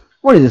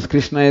 What is this?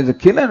 Krishna is a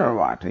killer or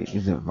what?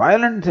 He's a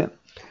violent thing.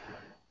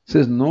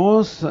 Says,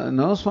 no,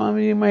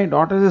 Swami, my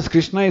daughter says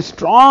Krishna is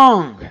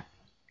strong.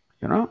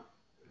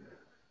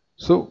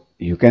 So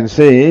you can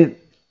say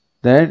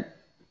that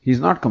he's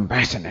not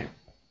compassionate.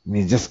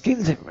 He just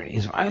kills everybody.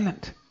 He's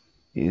violent.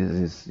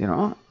 He's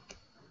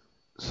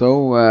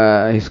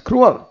he's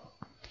cruel.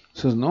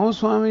 Says, no,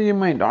 Swami,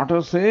 my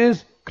daughter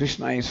says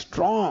Krishna is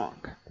strong.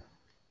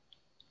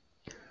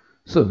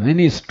 So when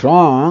he's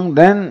strong,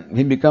 then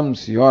he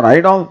becomes your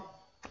idol.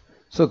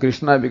 So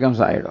Krishna becomes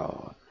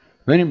idol.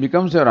 When he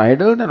becomes your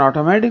idol, then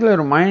automatically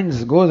your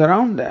mind goes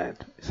around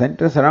that,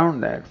 centers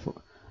around that.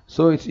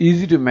 So it's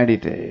easy to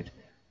meditate.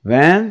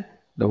 When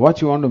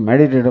what you want to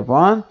meditate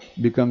upon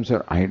becomes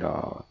your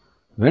idol.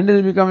 When does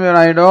it become your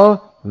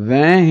idol?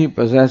 When he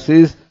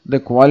possesses the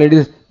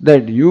qualities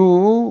that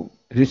you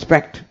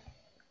respect,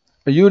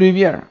 you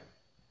revere.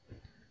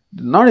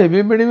 Not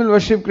everybody will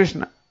worship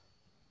Krishna.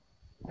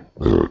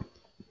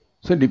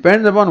 So it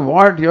depends upon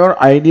what your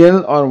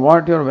ideal or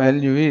what your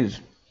value is.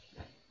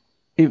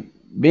 If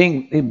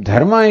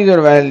dharma is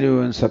your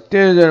value and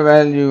satya is your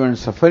value and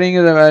suffering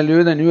is your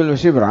value, then you will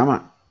worship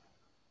Rama.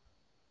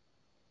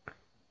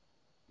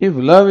 If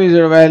love is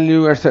your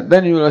value, etc.,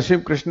 then you will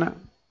worship Krishna.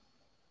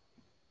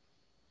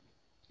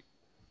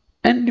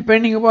 And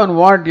depending upon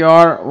what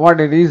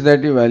it is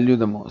that you value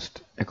the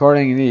most,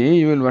 accordingly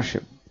you will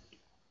worship.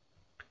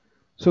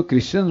 So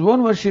Christians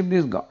won't worship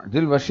these gods,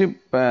 they will worship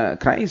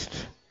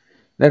Christ.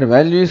 Their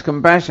value is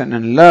compassion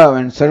and love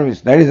and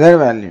service. That is their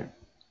value.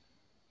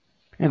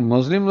 And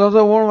Muslims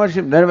also won't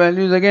worship. Their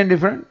value is again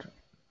different.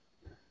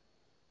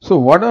 So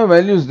whatever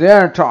values they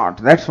are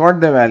taught, that's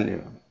what they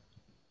value.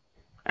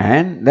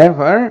 And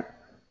therefore,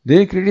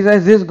 they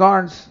criticize these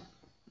gods,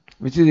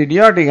 which is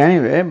idiotic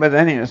anyway. But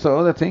anyway,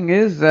 so the thing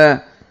is,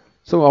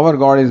 so our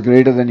God is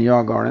greater than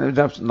your God. And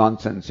that's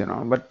nonsense,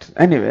 But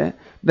anyway,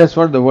 that's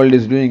what the world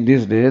is doing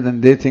these days.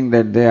 And they think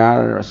that they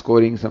are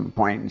scoring some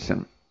points.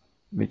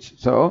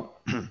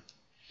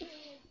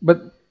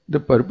 But the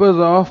purpose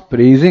of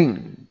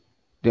praising,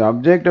 the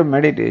object of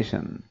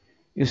meditation,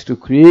 is to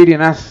create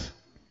in us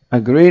a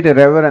great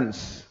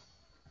reverence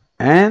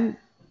and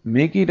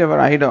make it our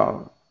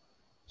idol,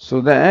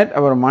 so that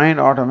our mind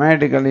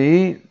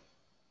automatically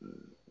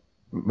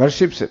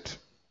worships it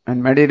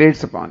and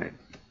meditates upon it.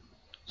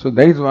 So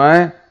that is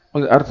why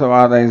the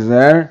Arthavada is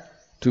there,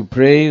 to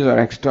praise or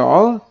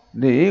extol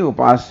the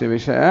Upasya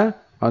Vishaya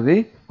or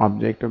the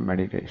object of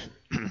meditation.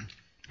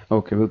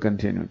 Okay, we'll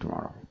continue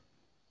tomorrow.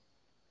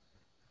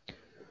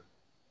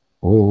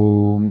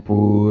 Om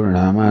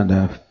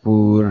Purnamadah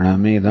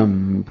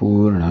Purnamidam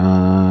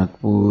Purnat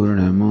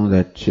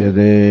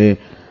Purnamudachyate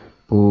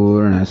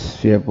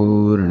Purnasya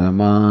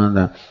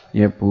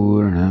Purnamadaya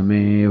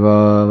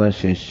Purnameva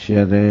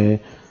Vashishyate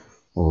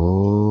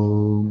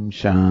Om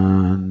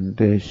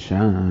Shanti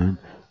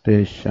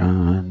Shanti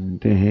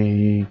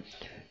Shanti.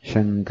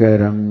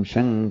 Shankaram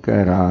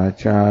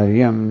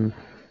Shankaracharyam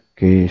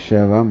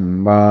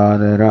Keshavam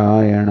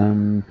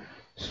Badarayanam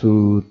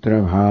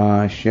Sutra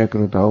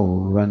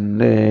Krutau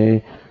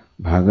Vande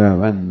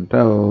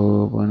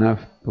Bhagavantau Punah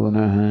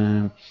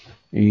Punah.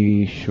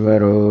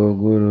 Ishvaro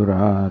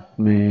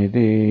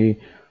Gururatmeti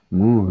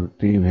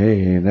Murti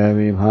Bheda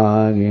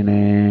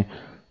Vibhagine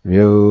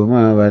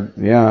Vyomavad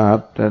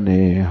Vyapta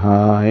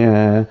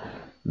Dehaya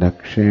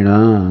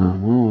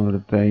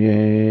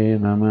Dakshinamurtaye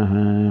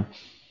Namaha.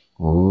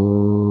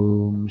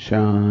 Om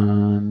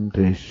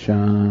Shanti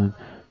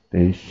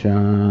Shanti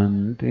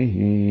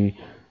Shanti.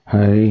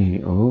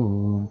 Hari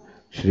Om.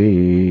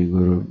 Shri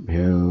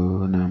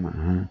Gurubhyo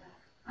Namaha.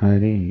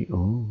 Hari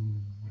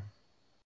Om.